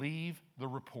will believe the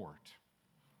report?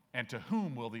 And to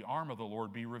whom will the arm of the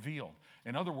Lord be revealed?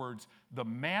 In other words, the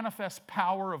manifest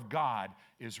power of God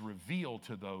is revealed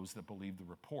to those that believe the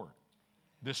report,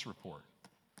 this report.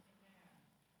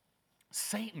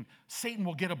 Satan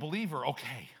will get a believer,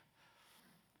 okay,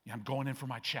 I'm going in for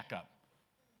my checkup.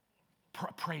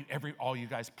 Pray, all you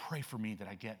guys, pray for me that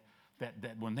I get, that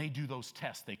when they do those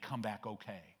tests, they come back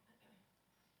okay.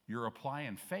 You're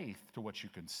applying faith to what you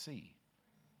can see.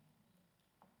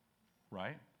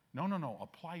 Right? No.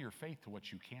 Apply your faith to what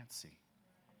you can't see.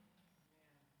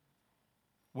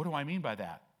 What do I mean by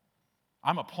that?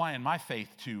 I'm applying my faith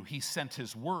to He sent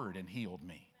His word and healed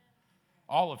me.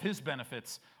 All of His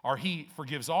benefits are He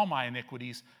forgives all my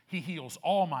iniquities. He heals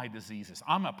all my diseases.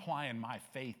 I'm applying my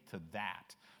faith to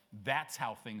that. That's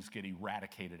how things get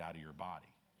eradicated out of your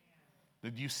body.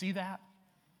 Did you see that?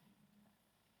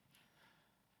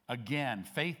 Again,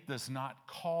 faith does not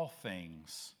call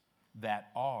things that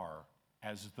are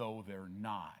as though they're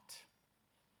not.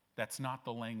 That's not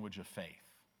the language of faith.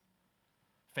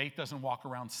 Faith doesn't walk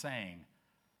around saying,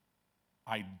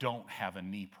 I don't have a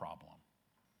knee problem.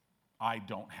 I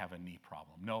don't have a knee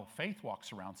problem. No, faith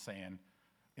walks around saying,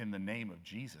 in the name of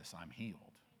Jesus, I'm healed.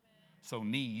 Amen. So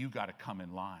knee, you got to come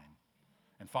in line.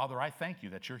 And Father, I thank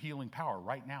you that your healing power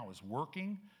right now is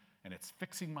working and it's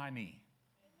fixing my knee.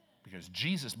 Because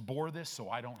Jesus bore this so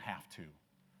I don't have to.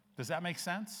 Does that make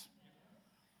sense?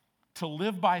 To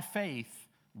live by faith,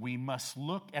 we must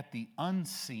look at the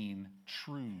unseen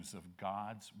truths of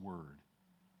God's word.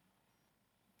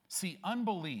 See,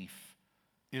 unbelief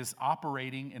is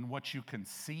operating in what you can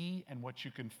see and what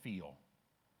you can feel.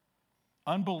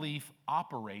 Unbelief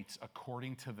operates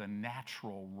according to the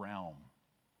natural realm.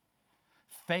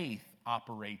 Faith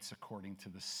operates according to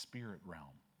the spirit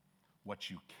realm, what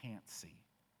you can't see.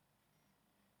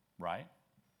 Right?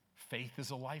 Faith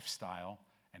is a lifestyle,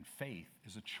 and faith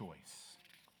is a choice.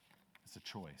 It's a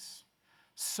choice.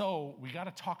 So we got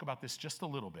to talk about this just a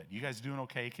little bit. You guys doing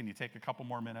okay? Can you take a couple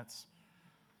more minutes?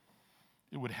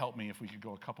 It would help me if we could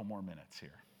go a couple more minutes here.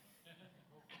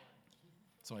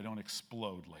 So I don't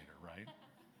explode later, right?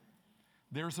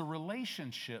 There's a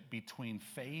relationship between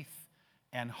faith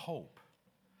and hope.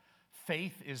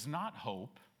 Faith is not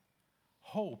hope.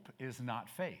 Hope is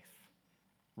not faith,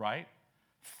 right?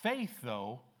 Faith,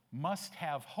 though, must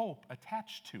have hope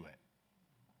attached to it.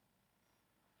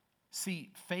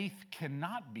 See, faith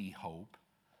cannot be hope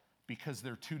because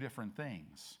they're two different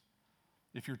things.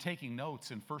 If you're taking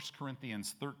notes in 1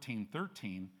 Corinthians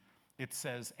 13:13, it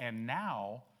says, and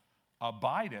now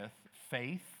abideth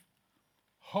faith,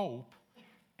 hope,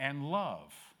 and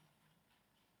love.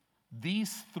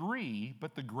 These three,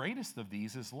 but the greatest of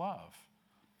these is love.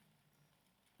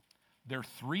 They're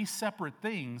three separate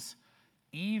things,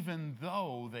 even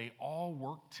though they all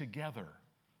work together.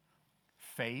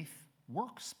 Faith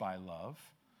works by love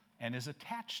and is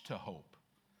attached to hope.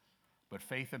 But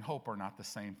faith and hope are not the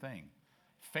same thing.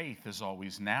 Faith is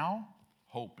always now,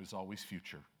 hope is always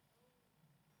future.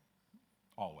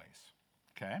 Always.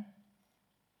 Okay?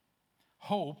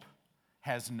 Hope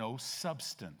has no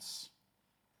substance.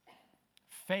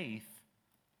 Faith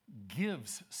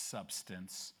gives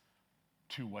substance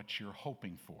to what you're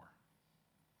hoping for.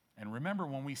 And remember,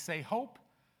 when we say hope,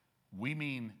 we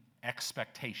mean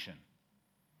expectation.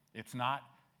 It's not,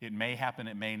 it may happen,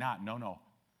 it may not. No.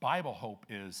 Bible hope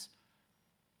is,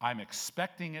 I'm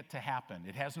expecting it to happen.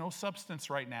 It has no substance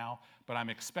right now, but I'm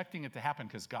expecting it to happen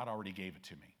because God already gave it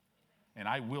to me. And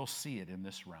I will see it in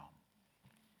this realm.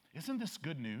 Isn't this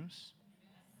good news?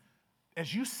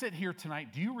 As you sit here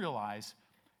tonight, do you realize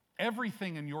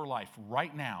everything in your life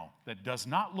right now that does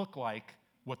not look like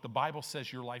what the Bible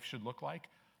says your life should look like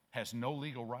has no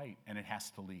legal right, and it has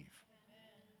to leave?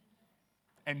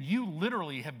 And you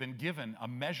literally have been given a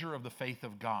measure of the faith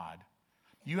of God.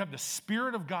 You have the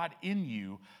Spirit of God in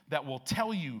you that will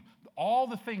tell you all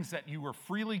the things that you were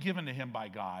freely given to Him by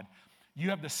God. You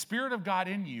have the Spirit of God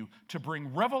in you to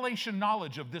bring revelation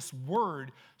knowledge of this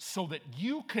word so that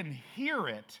you can hear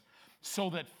it, so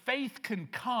that faith can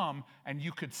come and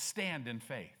you could stand in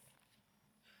faith.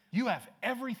 You have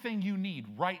everything you need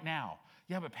right now.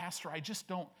 Yeah, but Pastor, I just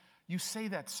don't, you say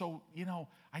that so,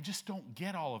 I just don't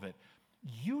get all of it.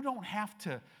 You don't have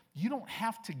to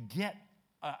get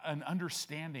an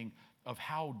understanding of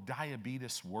how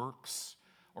diabetes works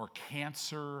or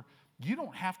cancer. You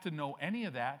don't have to know any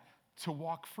of that to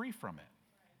walk free from it.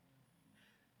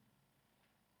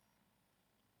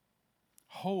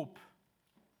 Hope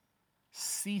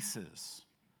ceases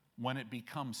when it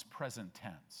becomes present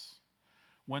tense.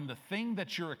 When the thing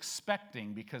that you're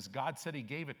expecting, because God said He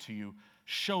gave it to you,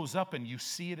 shows up and you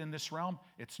see it in this realm,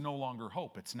 it's no longer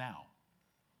hope, it's now.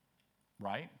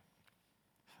 Right?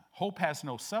 Hope has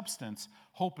no substance.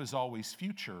 Hope is always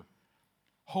future.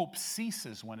 Hope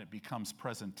ceases when it becomes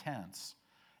present tense.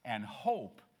 And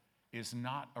hope is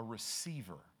not a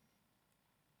receiver.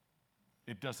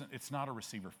 It's not a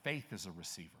receiver. Faith is a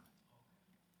receiver.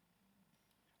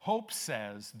 Hope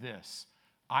says this,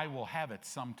 I will have it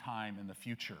sometime in the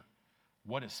future.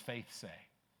 What does faith say?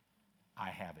 I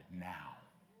have it now.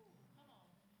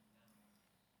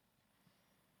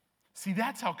 See,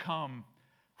 that's how come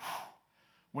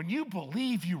when you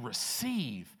believe, you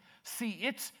receive. See,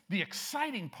 it's the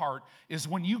exciting part is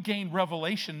when you gain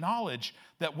revelation knowledge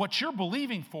that what you're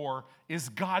believing for is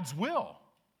God's will.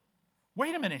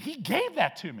 Wait a minute, he gave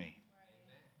that to me.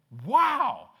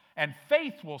 Wow. And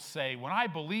faith will say, when I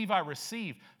believe I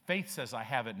receive, faith says, I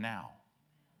have it now.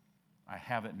 I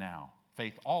have it now.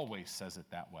 Faith always says it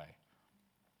that way.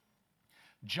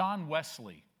 John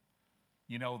Wesley,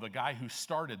 you know, the guy who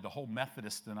started the whole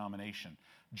Methodist denomination.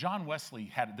 John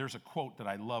Wesley there's a quote that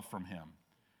I love from him.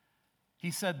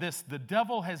 He said this, the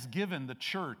devil has given the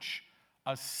church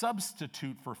a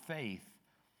substitute for faith,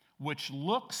 which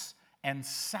looks and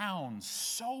sounds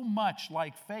so much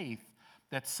like faith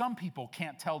that some people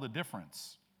can't tell the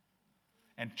difference.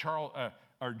 And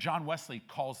John Wesley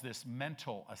calls this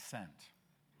mental assent,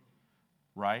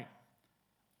 right?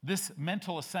 This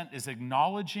mental assent is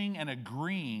acknowledging and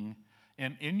agreeing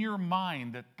in your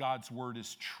mind that God's word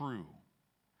is true,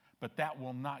 but that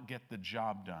will not get the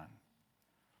job done.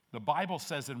 The Bible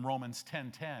says in Romans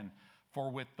 10:10,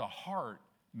 for with the heart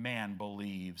man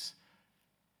believes,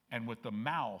 and with the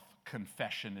mouth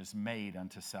confession is made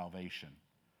unto salvation.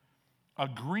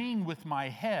 Agreeing with my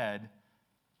head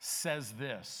says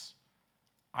this,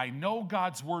 I know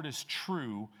God's word is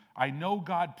true, I know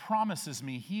God promises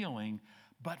me healing,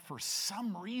 but for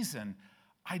some reason,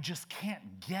 I just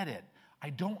can't get it.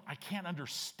 I can't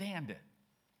understand it.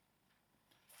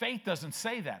 Faith doesn't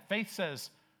say that. Faith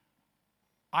says,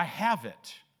 I have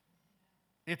it.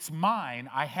 It's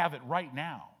mine. I have it right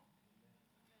now.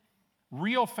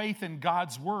 Real faith in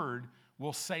God's word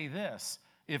will say this.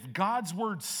 If God's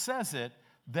word says it,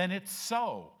 then it's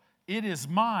so. It is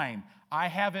mine. I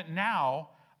have it now.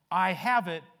 I have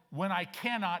it when I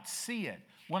cannot see it,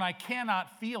 when I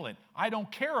cannot feel it. I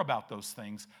don't care about those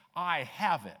things. I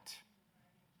have it.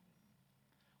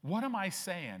 What am I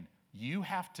saying? You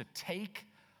have to take,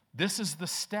 this is the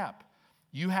step.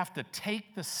 You have to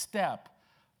take the step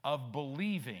of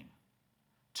believing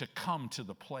to come to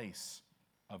the place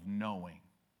of knowing.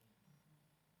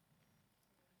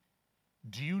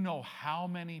 Do you know how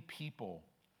many people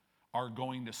are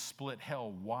going to split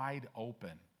hell wide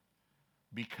open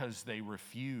because they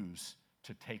refuse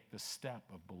to take the step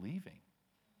of believing?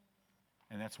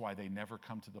 And that's why they never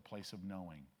come to the place of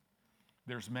knowing.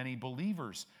 There's many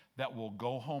believers that will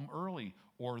go home early,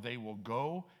 or they will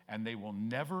go and they will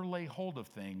never lay hold of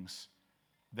things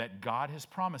that God has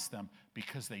promised them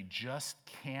because they just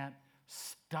can't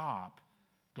stop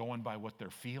going by what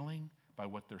they're feeling, by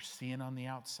what they're seeing on the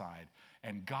outside.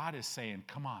 And God is saying,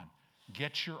 come on,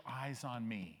 get your eyes on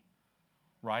me,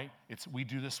 right? We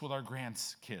do this with our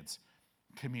grandkids.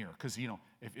 Come here, because, you know,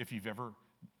 if you've ever,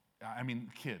 I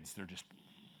mean, kids, they're just,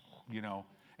 you know,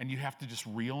 and you have to just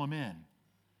reel them in.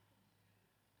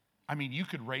 I mean, you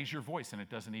could raise your voice and it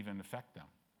doesn't even affect them.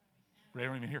 They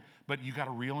don't even hear. But you got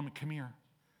to reel them. Come here.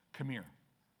 Come here.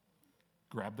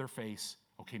 Grab their face.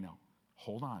 Okay, no.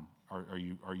 Hold on. Are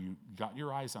you got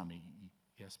your eyes on me?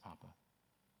 Yes, Papa.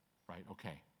 Right?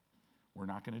 Okay. We're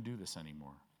not going to do this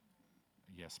anymore.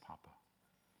 Yes, Papa.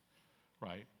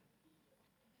 Right?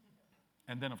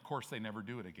 And then, of course, they never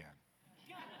do it again.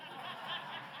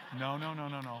 No.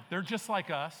 They're just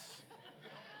like us.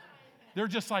 They're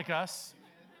just like us.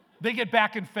 They get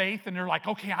back in faith and they're like,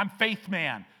 okay, I'm faith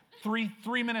man. Three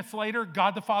minutes later,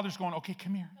 God the Father's going, okay,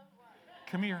 come here.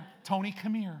 Come here. Tony,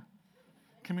 come here.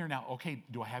 Come here now. Okay,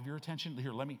 do I have your attention?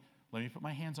 Here, let me put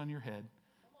my hands on your head.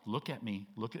 Look at me.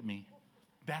 Look at me.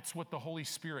 That's what the Holy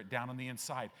Spirit down on the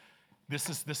inside. This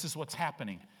is what's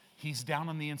happening. He's down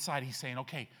on the inside. He's saying,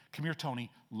 okay, come here,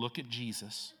 Tony. Look at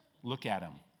Jesus. Look at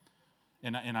him.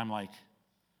 And I'm like,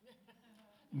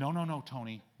 no,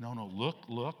 Tony. No,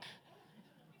 look.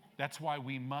 That's why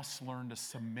we must learn to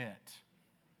submit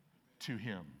to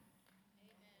him.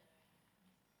 Amen.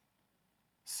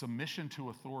 Submission to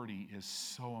authority is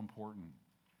so important.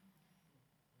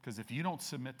 Because if you don't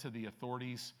submit to the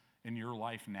authorities in your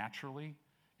life naturally,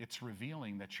 it's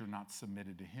revealing that you're not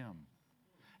submitted to him.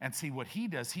 And see what he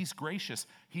does, he's gracious.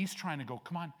 He's trying to go,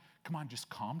 come on, just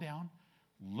calm down.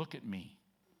 Look at me.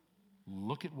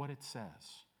 Look at what it says.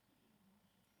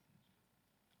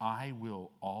 I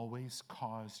will always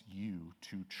cause you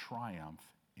to triumph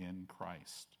in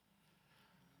Christ.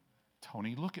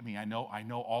 Tony, look at me. I know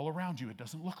all around you it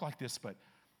doesn't look like this, but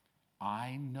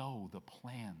I know the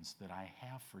plans that I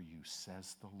have for you,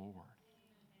 says the Lord.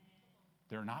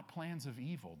 They're not plans of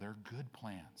evil. They're good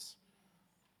plans,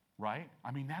 right? I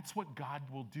mean, that's what God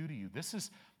will do to you.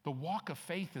 The walk of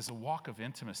faith is a walk of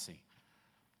intimacy.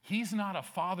 He's not a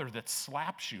father that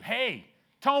slaps you. Hey,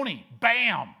 Tony,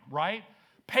 bam, right?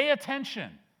 Pay attention.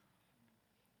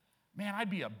 Man, I'd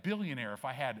be a billionaire if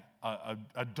I had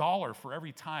a dollar for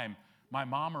every time my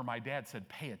mom or my dad said,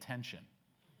 pay attention,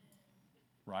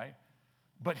 right?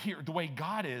 But here, the way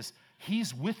God is,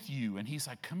 he's with you, and he's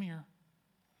like, come here.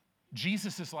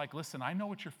 Jesus is like, listen, I know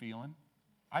what you're feeling.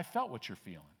 I felt what you're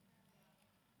feeling.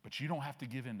 But you don't have to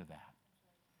give in to that.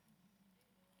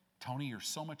 Tony, you're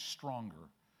so much stronger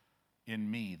in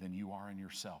me than you are in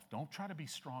yourself. Don't try to be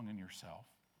strong in yourself,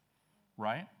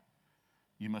 right?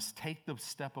 You must take the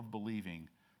step of believing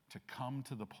to come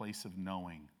to the place of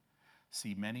knowing.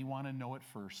 See, many want to know it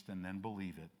first and then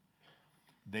believe it.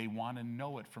 They want to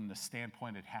know it from the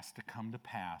standpoint it has to come to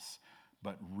pass,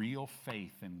 but real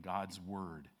faith in God's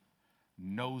word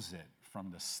knows it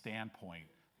from the standpoint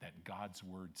that God's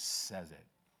word says it.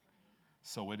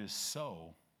 So it is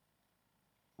so,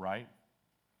 right?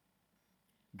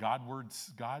 God's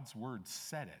word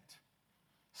said it.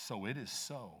 So it is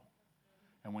so.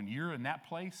 And when you're in that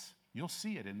place, you'll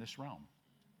see it in this realm.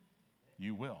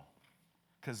 You will.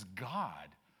 Because God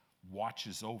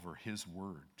watches over his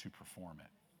word to perform it.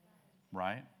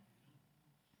 Right?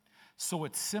 So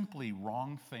it's simply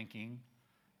wrong thinking,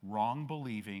 wrong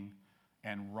believing,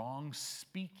 and wrong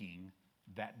speaking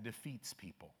that defeats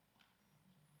people.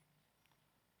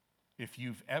 If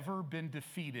you've ever been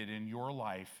defeated in your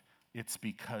life, it's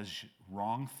because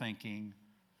wrong thinking,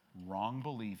 wrong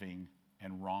believing,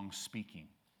 and wrong speaking.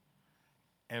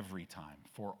 Every time,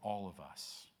 for all of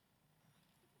us.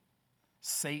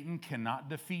 Satan cannot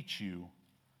defeat you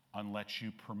unless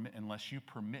you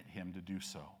permit him to do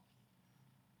so.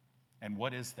 And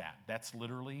what is that? That's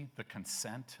literally the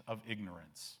consent of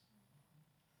ignorance.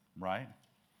 Right?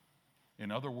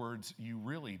 In other words, you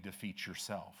really defeat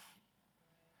yourself.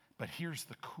 But here's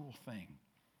the cool thing.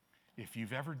 If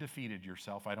you've ever defeated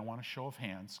yourself, I don't want a show of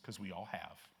hands because we all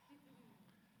have.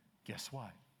 Guess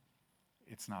what?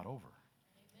 It's not over.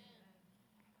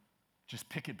 Just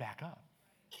pick it back up.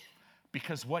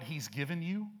 Because what he's given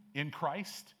you in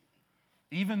Christ,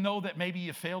 even though that maybe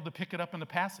you failed to pick it up in the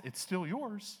past, it's still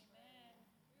yours.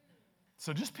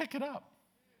 So just pick it up.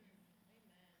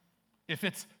 If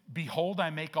it's, behold, I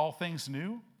make all things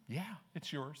new, yeah,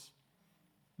 it's yours.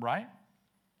 Right?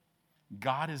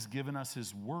 God has given us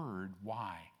his word.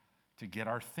 Why? To get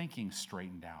our thinking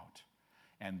straightened out.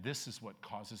 And this is what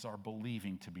causes our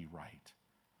believing to be right.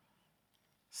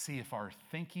 See, if our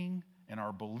thinking and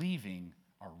our believing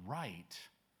are right,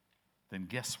 then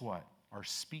guess what? Our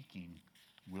speaking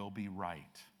will be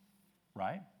right.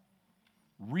 Right?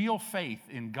 Real faith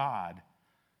in God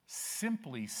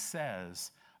simply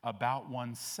says about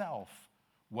oneself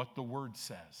what the word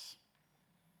says.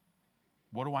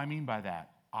 What do I mean by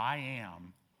that? I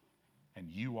am and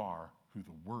you are who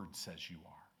the word says you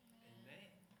are. Amen.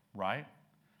 Right?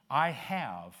 I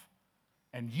have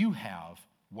and you have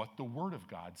what the word of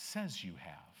God says you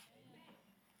have.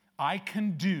 I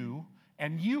can do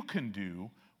and you can do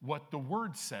what the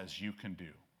word says you can do.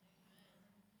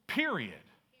 Period.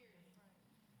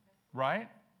 Right?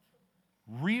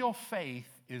 Real faith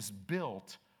is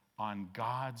built on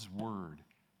God's word.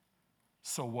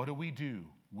 So what do?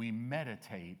 We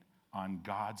meditate on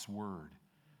God's word.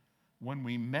 When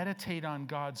we meditate on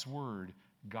God's word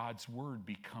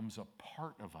becomes a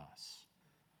part of us.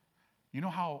 You know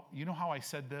how I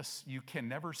said this? You can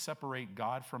never separate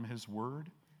God from his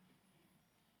word.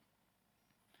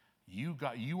 You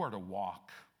are to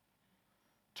walk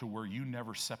to where you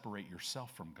never separate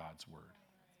yourself from God's word.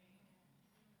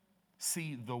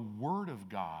 See, the word of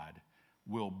God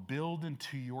will build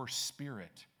into your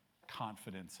spirit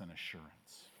confidence and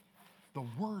assurance. The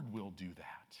word will do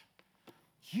that.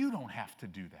 You don't have to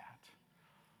do that.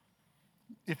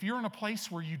 If you're in a place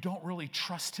where you don't really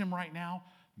trust him right now,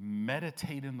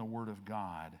 meditate in the word of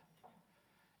God,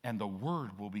 and the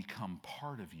word will become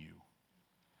part of you.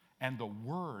 And the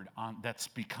word that's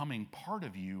becoming part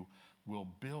of you will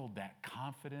build that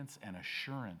confidence and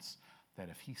assurance that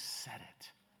if he said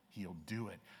it, he'll do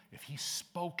it. If he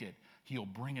spoke it, he'll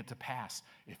bring it to pass.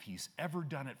 If he's ever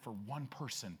done it for one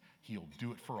person, he'll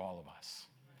do it for all of us.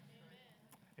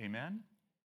 Amen? Amen?